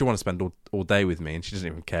 she'll want to spend all day with me, and she doesn't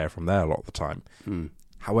even care from there a lot of the time.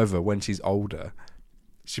 However, when she's older,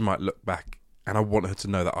 she might look back, and I want her to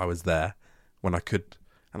know that I was there when I could.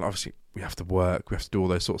 And obviously we have to work, we have to do all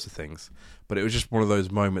those sorts of things. But it was just one of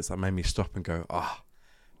those moments that made me stop and go,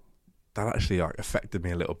 that actually like affected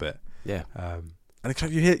me a little bit. Yeah. And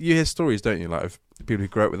you hear stories, don't you, like of people who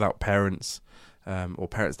grow up without parents, or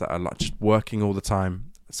parents that are like just working all the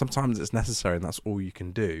time. Sometimes it's necessary, and that's all you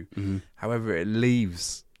can do. Mm-hmm. However, it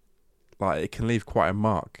can leave quite a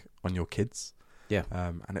mark on your kids. Yeah.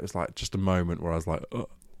 And it was like just a moment where I was like, oh.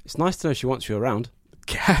 It's nice to know she wants you around.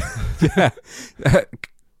 Yeah.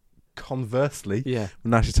 Conversely, yeah.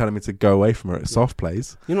 Now she's telling me to go away from her at soft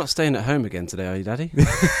plays. You're not staying at home again today, are you, Daddy?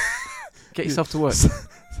 Get yourself to work.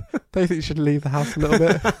 Don't you think you should leave the house a little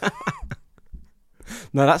bit?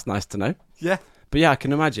 No, that's nice to know. Yeah. But yeah, I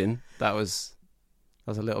can imagine that was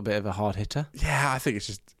a little bit of a hard hitter. Yeah, I think it's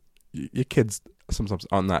just your kids sometimes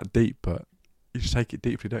aren't that deep, but you just take it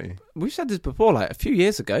deeply, don't you? We've said this before, like a few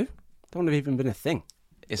years ago. That wouldn't have even been a thing.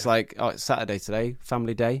 It's like, it's Saturday today,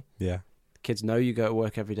 family day. Yeah. The kids know you go to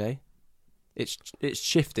work every day. It's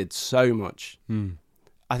shifted so much.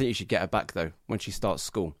 I think you should get her back though when she starts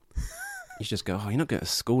school. You should just go, you're not going to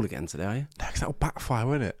school again today, are you? No, because that'll backfire,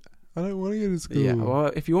 won't it? I don't want to go to school. Yeah,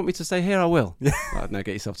 well, if you want me to stay here, I will. Yeah. No,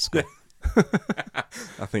 get yourself to school.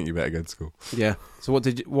 I think you better go to school. Yeah. So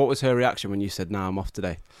what was her reaction when you said, "No, I'm off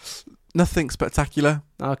today"? Nothing spectacular.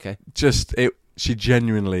 Okay. She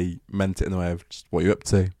genuinely meant it in the way of just, what are you up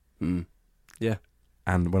to? Yeah.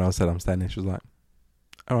 And when I said I'm staying here, she was like,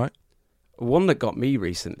 all right. One that got me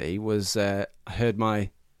recently was I heard my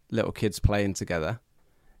little kids playing together,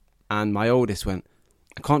 and my oldest went,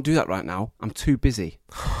 "I can't do that right now. I'm too busy."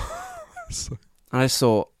 And I just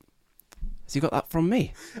thought, has he got that from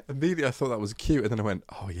me? Immediately I thought that was cute, and then I went,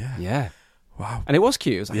 oh yeah. Yeah. Wow. And it was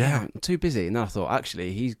cute. It was like, yeah, I'm too busy. And then I thought,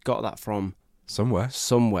 actually, he's got that from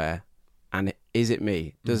somewhere. And is it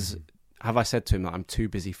me? Have I said to him that I'm too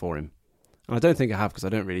busy for him? And I don't think I have, because I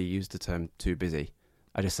don't really use the term too busy.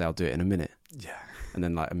 I just say I'll do it in a minute. Yeah. And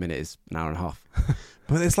then like a minute is an hour and a half.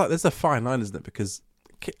 But it's like, there's a fine line, isn't it? Because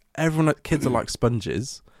kids are like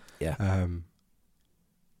sponges. Yeah.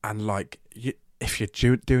 And like, if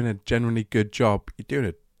you're doing a generally good job, you're doing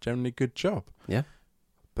a generally good job. Yeah.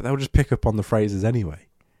 But they'll just pick up on the phrases anyway.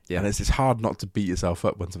 Yeah. And it's hard not to beat yourself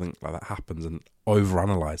up when something like that happens and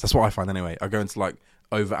overanalyze. That's what I find anyway. I go into like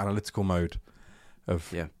over-analytical mode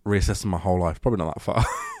of reassessing my whole life. Probably not that far.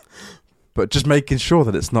 But just making sure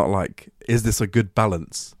that it's not like, is this a good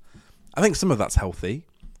balance? I think some of that's healthy.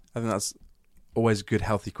 I think that's always a good,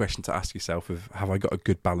 healthy question to ask yourself of, have I got a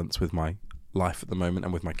good balance with my life at the moment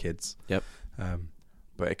and with my kids? Yep.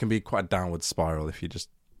 But it can be quite a downward spiral if it's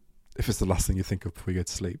the last thing you think of before you go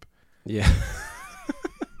to sleep. Yeah.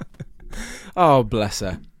 Oh, bless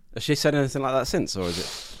her. Has she said anything like that since, or is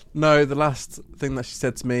it? No, the last thing that she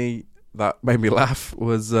said to me that made me laugh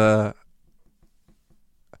was, oh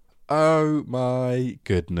my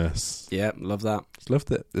goodness. Yeah, love that. Just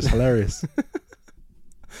loved it. It's hilarious.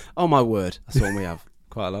 Oh my word, that's one we have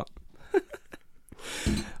quite a lot.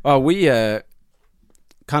 Well, we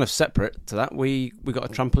kind of separate to that. We got a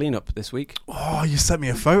trampoline up this week. Oh, you sent me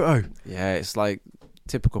a photo. Yeah, it's like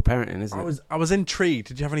typical parenting, isn't it? I was intrigued.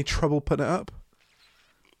 Did you have any trouble putting it up?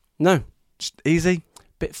 No, Just easy.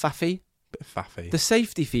 bit faffy. Bit faffy. The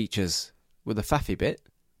safety features with the faffy bit.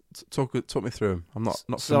 Talk me through them. I'm not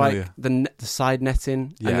So familiar. like the side netting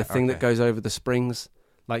and Yeah, the thing that okay. goes over the springs,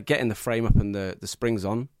 like getting the frame up and the springs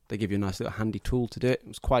on. They give you a nice little handy tool to do it. It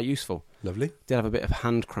was quite useful. Lovely. Did have a bit of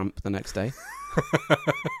hand cramp the next day.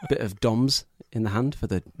 Bit of DOMS in the hand for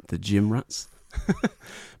the gym rats.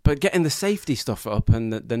 But getting the safety stuff up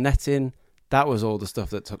and the netting, that was all the stuff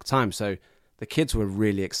that took time. So the kids were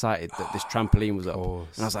really excited that this trampoline was up. And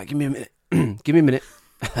I was like, give me a minute. Give me a minute.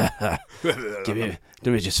 Let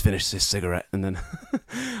me just finish this cigarette. And then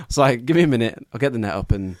it's like, give me a minute. I'll get the net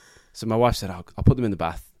up. And so my wife said, I'll put them in the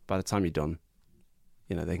bath. By the time you're done,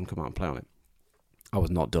 they can come out and play on it. I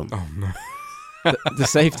was not done. Oh no. The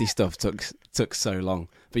safety stuff took so long.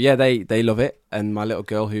 But yeah, they love it. And my little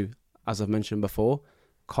girl, who, as I've mentioned before,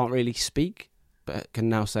 can't really speak, but can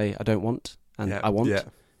now say, I don't want, and Yeah, I want. yeah.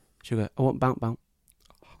 She'll go, I want bounce.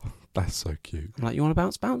 That's so cute. I'm like, you want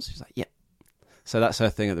to bounce? She's like, yeah. So that's her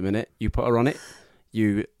thing at the minute. You put her on it,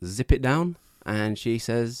 you zip it down, and she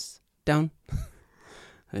says, down.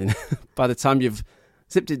 And by the time you've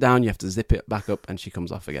zipped it down, you have to zip it back up, and she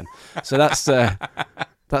comes off again. So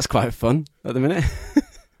that's quite fun at the minute.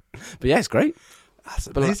 But yeah, it's great. That's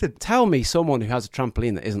But amazing. tell me someone who has a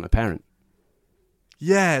trampoline that isn't a parent.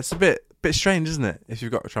 Yeah, it's a bit strange, isn't it? If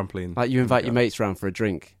you've got a trampoline. Like you invite your mates round for a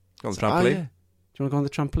drink. Go on the It's like, trampoline. oh, yeah. Do you want to go on the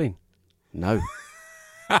trampoline? No.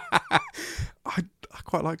 I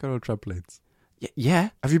quite like going on trampolines. Yeah.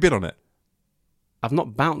 Have you been on it? I've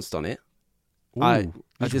not bounced on it. Ooh, I you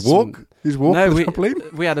did just walk? some- You just walk No, on the we-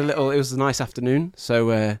 trampoline? We had it was a nice afternoon,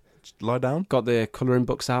 so Just lie down? got the colouring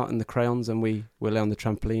books out and the crayons, and we lay on the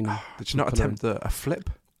trampoline. and Did some you not colouring. attempt a flip?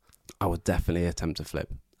 I would definitely attempt a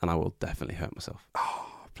flip, and I will definitely hurt myself.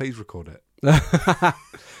 Please record it.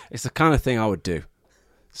 It's the kind of thing I would do.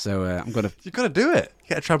 So I'm gonna. You've got to do it.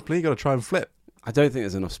 Get a trampoline, you've got to try and flip. I don't think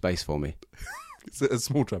there's enough space for me. It's a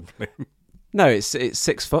small trampoline. No, it's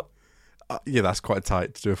 6 foot. Yeah, that's quite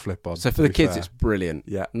tight to do a flip on. So for to the be kids, fair. it's brilliant.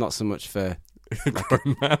 Yeah. Not so much for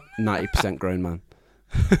Grown man. 90% grown man.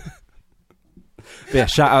 But yeah,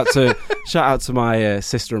 shout out to my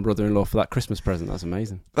sister and brother-in-law for that Christmas present. That's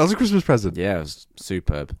amazing. That was a Christmas present. Yeah, it was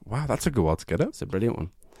superb. Wow, that's a good one to get up. It's a brilliant one.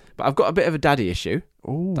 But I've got a bit of a daddy issue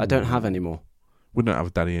Ooh. that I don't have anymore. We don't have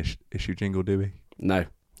a daddy issue jingle, do we? No.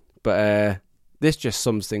 But this just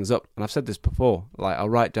sums things up. And I've said this before. Like, I'll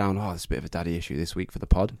write down, there's a bit of a daddy issue this week for the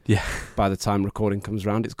pod. Yeah. By the time recording comes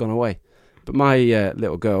around, it's gone away. But my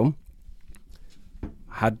little girl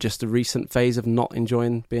had just a recent phase of not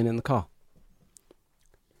enjoying being in the car.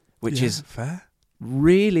 Which Yeah, is fair.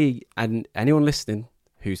 really, and anyone listening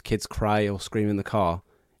whose kids cry or scream in the car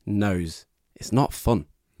knows it's not fun.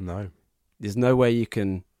 No. There's no way you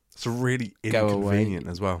can It's really go away. inconvenient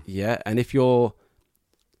as well. Yeah, and if you're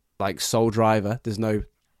like sole driver, there's no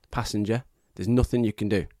passenger, there's nothing you can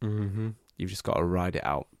do. Mm-hmm. You've just got to ride it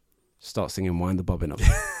out. Start singing Wind the Bobbin Up.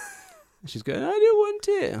 She's going, I don't want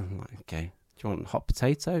it. I'm like, okay, do you want hot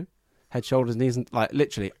potato? Head, shoulders, knees, and like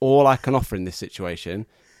literally all I can offer in this situation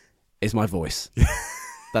is my voice.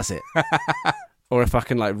 That's it. Or if I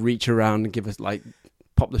can like reach around and give us like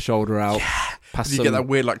pop the shoulder out. Pass You get that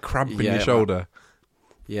weird like cramp in Yeah, your shoulder.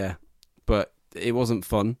 Yeah, but it wasn't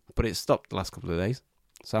fun. But it stopped the last couple of days,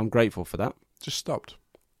 so I'm grateful for that. Just stopped.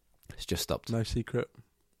 It's just stopped. No secret.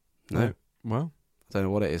 No. Well, I don't know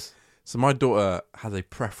what it is. so my daughter has a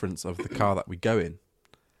preference of the car that we go in.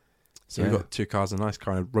 So we've Yeah. got two cars, a nice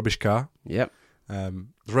car and a rubbish car. Yep. The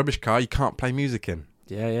rubbish car you can't play music in.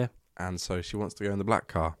 Yeah. And so she wants to go in the black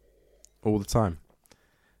car all the time.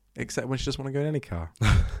 Except when she doesn't want to go in any car.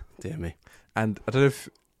 Dear me. And I don't know if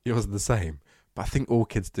yours are the same, but I think all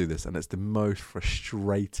kids do this, and it's the most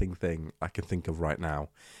frustrating thing I can think of right now.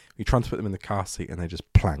 You try to put them in the car seat and they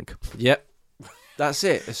just plank. Yep. That's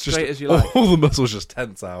it. As Just straight as you like. All the muscles just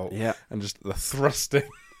tense out. Yeah. And just the thrusting.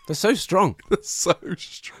 They're so strong. They're so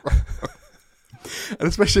strong. And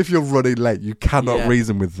especially if you're running late, you cannot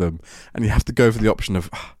reason with them. And you have to go for the option of,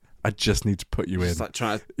 I just need to put you in. Just like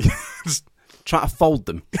try to fold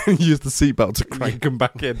them. And use the seatbelt to crank them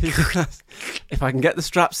back in. If I can get the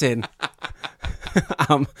straps in,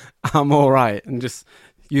 I'm all right. And just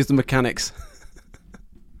use the mechanics.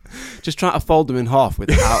 Just try to fold them in half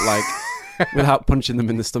without punching them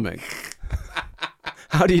in the stomach.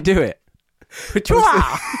 How do you do it?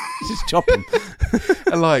 Just chop them.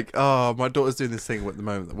 And my daughter's doing this thing at the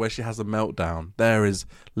moment where she has a meltdown. There is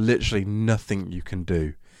literally nothing you can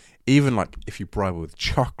do. Even like if you bribe her with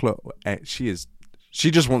chocolate, she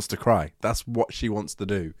just wants to cry. That's what she wants to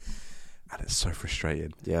do. And it's so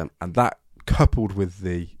frustrating. Yeah. And that coupled with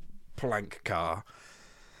the plank car,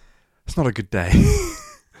 it's not a good day.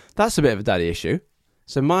 That's a bit of a daddy issue.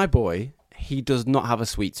 So my boy, he does not have a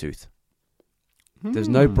sweet tooth. There's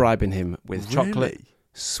no bribing him with chocolate,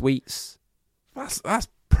 sweets. That's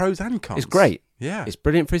pros and cons. It's great. Yeah. It's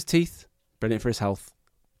brilliant for his teeth, brilliant for his health,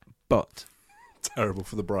 but terrible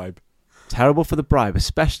for the bribe. Terrible for the bribe,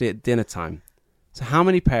 especially at dinner time. So how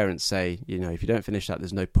many parents say, if you don't finish that,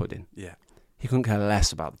 there's no pudding? Yeah. He couldn't care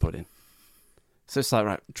less about the pudding. So it's like,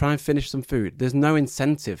 right, try and finish some food. There's no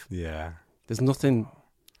incentive. Yeah. There's nothing.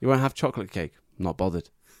 You won't have chocolate cake? Not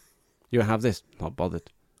bothered. You won't have this? Not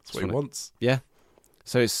bothered. That's what he wants. Yeah.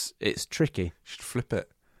 So it's tricky. You should flip it.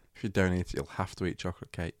 If you don't eat it, you'll have to eat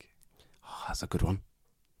chocolate cake. Oh, that's a good one.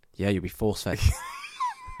 Yeah, you'll be force-fed.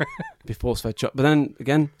 Be force-fed chocolate. But then,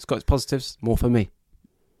 again, it's got its positives. More for me.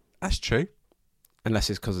 That's true. Unless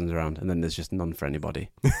his cousin's around, and then there's just none for anybody.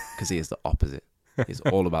 Because he is the opposite. He's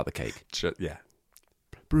all about the cake. Yeah.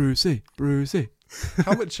 Brucey.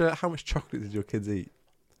 How much chocolate did your kids eat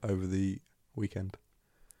over the weekend?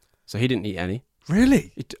 So he didn't eat any.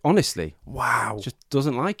 Really? Honestly. Wow. Just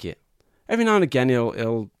doesn't like it. Every now and again, he'll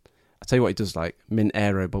I'll tell you what he does like, mint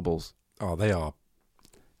aero bubbles. Oh, they are.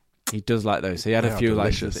 He does like those. So he had a few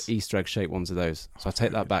delicious. like the Easter egg shaped ones of those. So I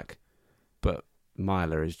take that back. But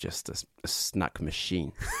Mila is just a snack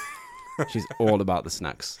machine. She's all about the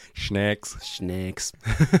snacks. Snacks.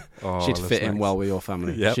 Oh, She'd fit in well with your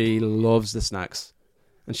family. Yep. She loves the snacks.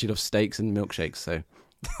 And she loves steaks and milkshakes. So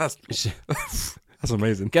that's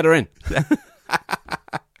amazing. Get her in.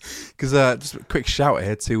 Because just a quick shout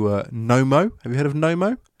here to Nomo. Have you heard of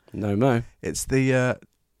Nomo? Nomo. It's the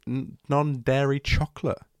non-dairy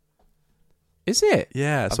chocolate. Is it?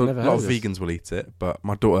 Yeah, so a lot of vegans will eat it, but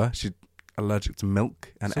my daughter, she's allergic to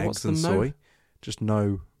milk and eggs and soy. Just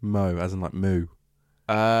no mo, as in like moo.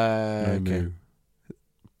 No okay. moo.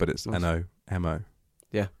 But it's N-O-M-O.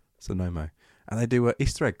 Yeah. So no mo. And they do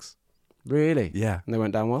Easter eggs. Really? Yeah. And they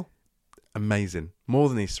went down well? Amazing. More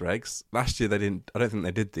than Easter eggs. Last year I don't think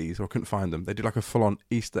they did these, or I couldn't find them. They did like a full-on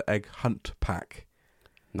Easter egg hunt pack.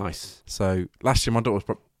 Nice. So last year my daughter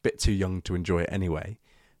was a bit too young to enjoy it anyway.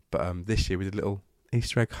 But this year we did a little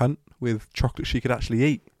Easter egg hunt with chocolate she could actually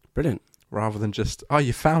eat. Brilliant. Rather than just,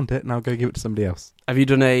 you found it, now go give it to somebody else. Have you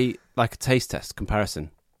done a taste test comparison?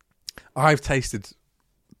 I've tasted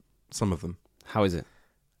some of them. How is it?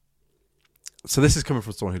 So this is coming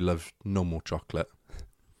from someone who loves normal chocolate.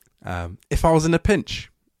 If I was in a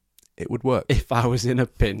pinch, it would work. If I was in a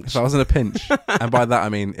pinch. If I was in a pinch. And by that I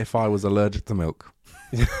mean if I was allergic to milk.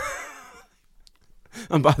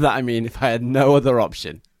 And by that I mean if I had no other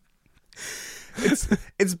option.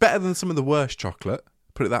 It's better than some of the worst chocolate,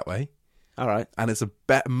 put it that way. All right. And it's a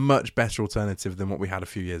much better alternative than what we had a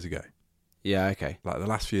few years ago. Yeah, okay. Like the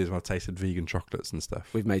last few years when I've tasted vegan chocolates and stuff.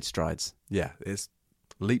 We've made strides. Yeah, it's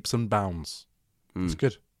leaps and bounds. Mm. It's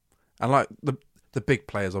good. And like the big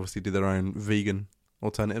players obviously do their own vegan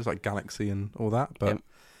alternatives like Galaxy and all that. But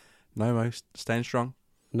Nomo, staying strong.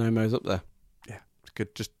 Nomo's up there. Yeah, it's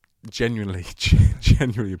good. Just genuinely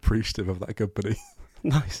appreciative of that company.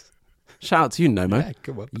 Nice. Shout out to you, Nomo. Yeah,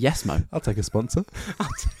 come on. Yes, Mo. I'll take a sponsor.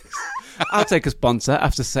 I'll take a sponsor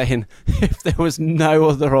after saying if there was no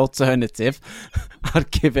other alternative,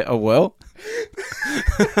 I'd give it a whirl.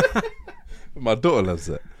 My daughter loves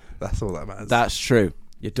it. That's all that matters. That's true.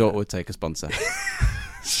 Your daughter would take a sponsor.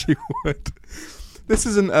 She would. This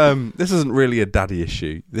isn't really a daddy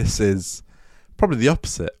issue. This is probably the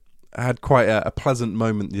opposite. I had quite a pleasant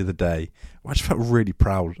moment the other day. I just felt really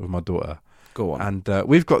proud of my daughter. Go on. And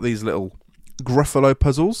we've got these little Gruffalo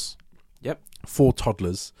puzzles. Yep. For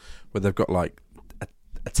toddlers, where they've got like a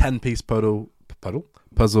 10-piece puzzle, a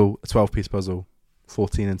 12-piece puzzle,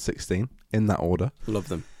 14 and 16, in that order. Love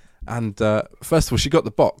them. And first of all, she got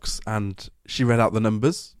the box and she read out the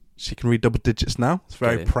numbers. She can read double digits now. It's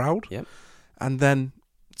very proud. Yep. And then,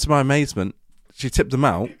 to my amazement, she tipped them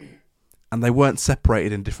out and they weren't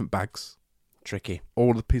separated in different bags. Tricky.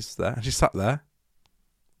 All the pieces there. And she sat there,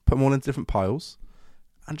 put them all into different piles,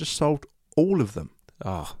 and just solved all of them.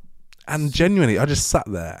 Oh, And genuinely, I just sat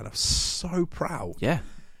there and I was so proud. yeah.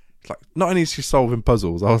 Like, not only is she solving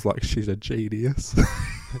puzzles, I was like, she's a genius.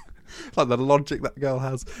 Like the logic that girl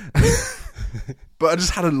has. But I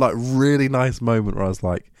just had a like really nice moment where I was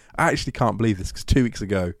like, I actually can't believe this, because 2 weeks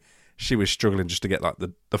ago she was struggling just to get like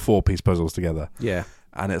the 4-piece puzzles together. Yeah.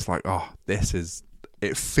 And it's like, oh,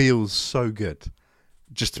 it feels so good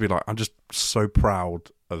just to be like, I'm just so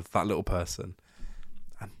proud of that little person.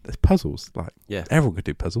 And there's puzzles, like, Yeah. everyone could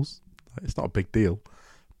do puzzles. Like, it's not a big deal,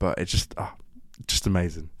 but it's just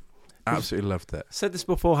amazing. Absolutely loved it. Said this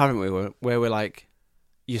before, haven't we? Where we're like,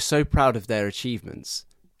 you're so proud of their achievements,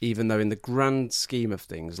 even though in the grand scheme of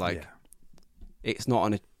things, like, it's not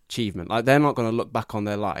an achievement. Like, they're not going to look back on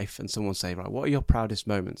their life and someone say, right, what are your proudest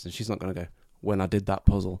moments? And she's not going to go, when I did that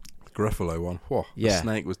puzzle. The Gruffalo one. Whoa, Yeah. The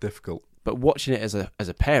snake was difficult. But watching it as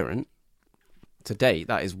a parent, to date,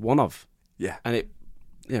 that is one of. Yeah. And it,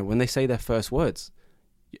 when they say their first words,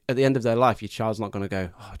 at the end of their life, your child's not going to go,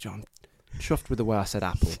 oh, John, chuffed with the way I said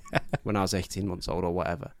apple when I was 18 months old or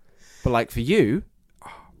whatever. But like for you,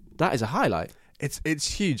 that is a highlight. It's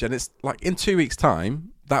huge, and it's like in 2 weeks'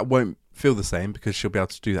 time, that won't feel the same because she'll be able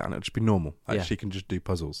to do that and it'll just be normal. Like, she can just do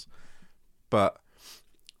puzzles. But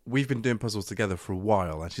we've been doing puzzles together for a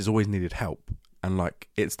while, and she's always needed help. And like,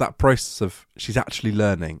 it's that process of she's actually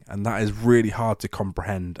learning, and that is really hard to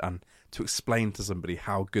comprehend and to explain to somebody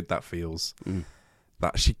how good that feels.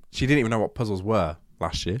 That she didn't even know what puzzles were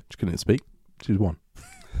last year. She couldn't speak. She was 1.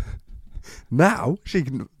 Now she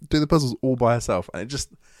can do the puzzles all by herself, and it just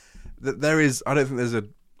I don't think there's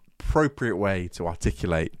an appropriate way to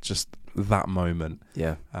articulate just that moment.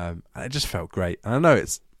 Yeah. And it just felt great. And I know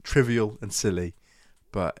it's trivial and silly,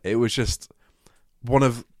 but it was just one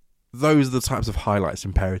of those are the types of highlights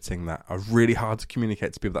in parenting that are really hard to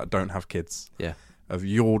communicate to people that don't have kids. Yeah.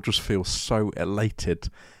 You'll just feel so elated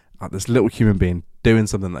at this little human being doing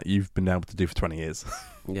something that you've been able to do for 20 years.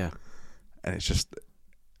 Yeah. And it's just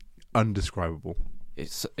undescribable.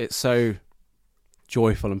 It's so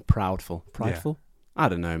joyful and proudful. Prideful? Yeah. I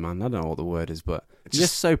don't know, man. I don't know what the word is, but it's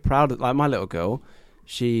just so proud of, like, my little girl.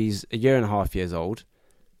 She's 1.5 years old,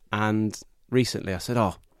 and recently I said,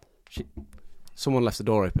 someone left the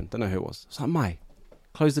door open. Don't know who it was. I was like, Mai,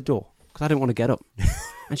 close the door, because I didn't want to get up.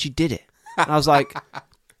 And she did it. And I was like,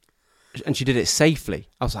 and she did it safely.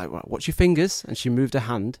 I was like, right, watch your fingers. And she moved her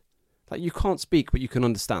hand. Like, you can't speak, but you can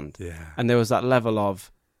understand. Yeah. And there was that level of,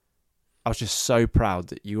 I was just so proud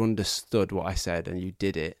that you understood what I said and you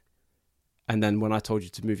did it. And then when I told you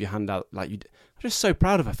to move your hand out, like, I'm just so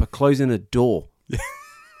proud of her for closing a door. But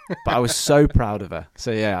I was so proud of her.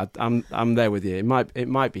 So yeah, I'm there with you. It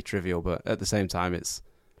might be trivial, but at the same time, it's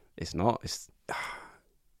not.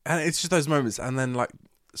 And it's just those moments. And then, like,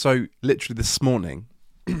 so literally this morning,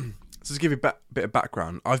 so to give you a bit of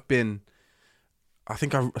background, I think I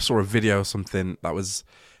saw a video or something that was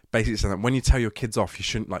basically saying that when you tell your kids off, you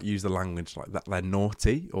shouldn't like use the language like that they're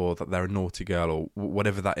naughty or that they're a naughty girl or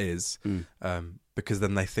whatever that is, because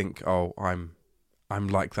then they think, oh, I'm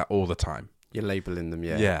like that all the time. You're labelling them,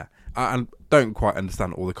 yeah. Yeah, and don't quite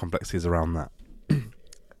understand all the complexities around that.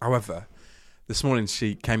 However, this morning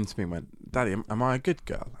she came to me and went, Daddy, am I a good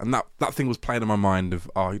girl? And that thing was playing in my mind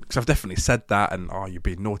of, because I've definitely said that, and you're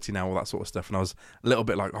being naughty now, all that sort of stuff. And I was a little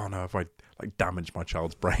bit like, oh no, have I like damaged my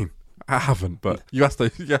child's brain? I haven't, but you ask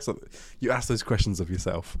those questions of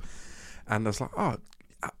yourself. And I was like, oh,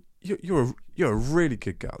 you're a really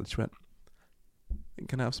good girl. And she went,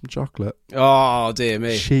 can I have some chocolate? Oh, dear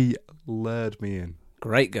me. She lured me in.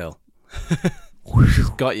 Great girl. She's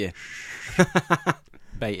got you.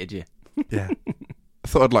 Baited you. Yeah. I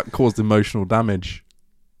thought I'd like caused emotional damage,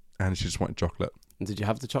 and she just wanted chocolate. And did you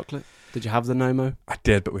have the chocolate? Did you have the Nomo? I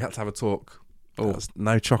did, but we had to have a talk. Oh,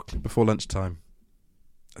 no chocolate before lunchtime.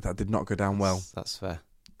 That did not go down well. That's fair.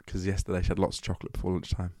 Because yesterday she had lots of chocolate before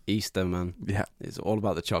lunchtime. Easter, man. Yeah. It's all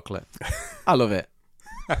about the chocolate. I love it.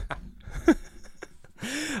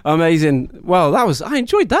 Amazing. Well, I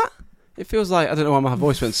enjoyed that. It feels like, I don't know why my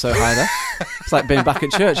voice went so high there. It's like being back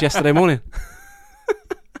at church yesterday morning.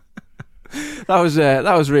 That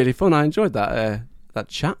was really fun. I enjoyed that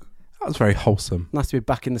chat. That was very wholesome. Nice to be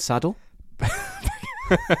back in the saddle.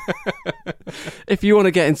 If you want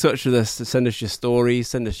to get in touch with us, send us your stories,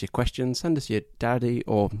 send us your questions, send us your daddy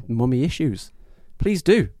or mummy issues, please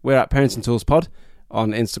do. We're at Parenting Tools Pod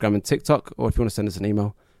on Instagram and TikTok, or if you want to send us an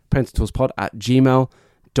email,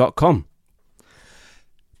 parentingtoolspod@gmail.com.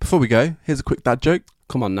 Before we go, here's a quick dad joke.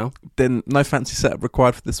 Come on now. Then no fancy setup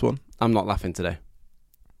required for this one. I'm not laughing today.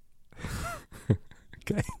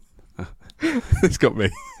 Okay. It's got me.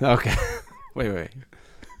 Okay. Wait.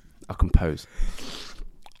 I'll compose.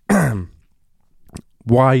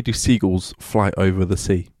 Why do seagulls fly over the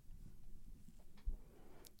sea?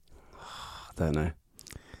 I don't know.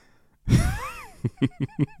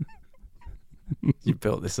 You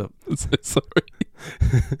built this up. I'm so sorry.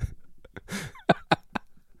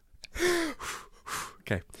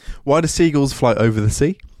 Okay. Why do seagulls fly over the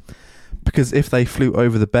sea? Because if they flew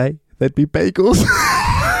over the bay, they'd be bagels.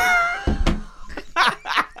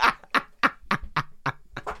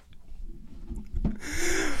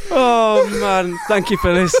 Oh, man. Thank you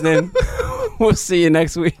for listening. We'll see you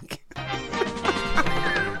next week.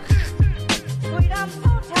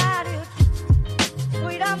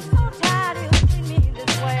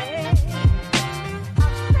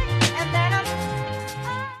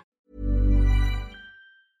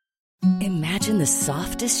 Imagine the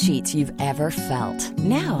softest sheets you've ever felt.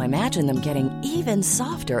 Now imagine them getting even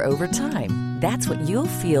softer over time. That's what you'll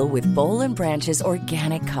feel with Boll & Branch's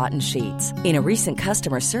organic cotton sheets. In a recent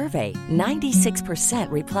customer survey,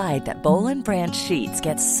 96% replied that Boll & Branch sheets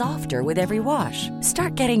get softer with every wash.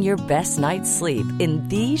 Start getting your best night's sleep in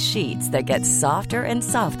these sheets that get softer and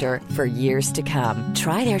softer for years to come.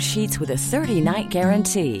 Try their sheets with a 30-night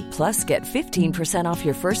guarantee. Plus, get 15% off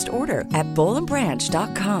your first order at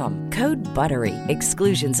bollandbranch.com. Code BUTTERY.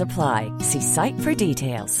 Exclusions apply. See site for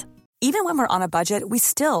details. Even when we're on a budget, we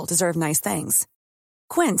still deserve nice things.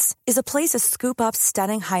 Quince is a place to scoop up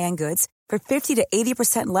stunning high-end goods for 50 to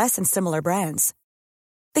 80% less than similar brands.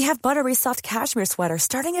 They have buttery soft cashmere sweaters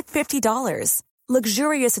starting at $50,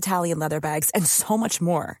 luxurious Italian leather bags, and so much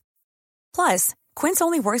more. Plus, Quince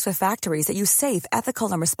only works with factories that use safe,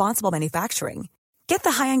 ethical, and responsible manufacturing. Get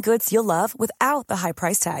the high-end goods you'll love without the high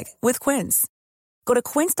price tag with Quince. Go to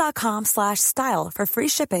quince.com/style for free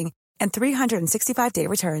shipping and 365-day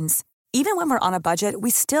returns. Even when we're on a budget, we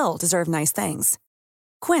still deserve nice things.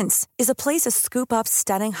 Quince is a place to scoop up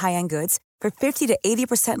stunning high-end goods for 50 to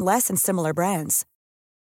 80% less than similar brands.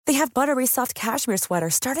 They have buttery soft cashmere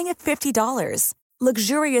sweaters starting at $50,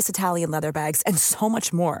 luxurious Italian leather bags, and so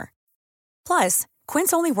much more. Plus,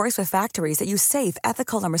 Quince only works with factories that use safe,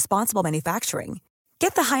 ethical, and responsible manufacturing.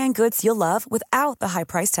 Get the high-end goods you'll love without the high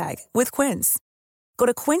price tag with Quince. Go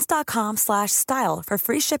to quince.com/style for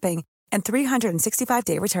free shipping and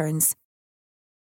 365-day returns.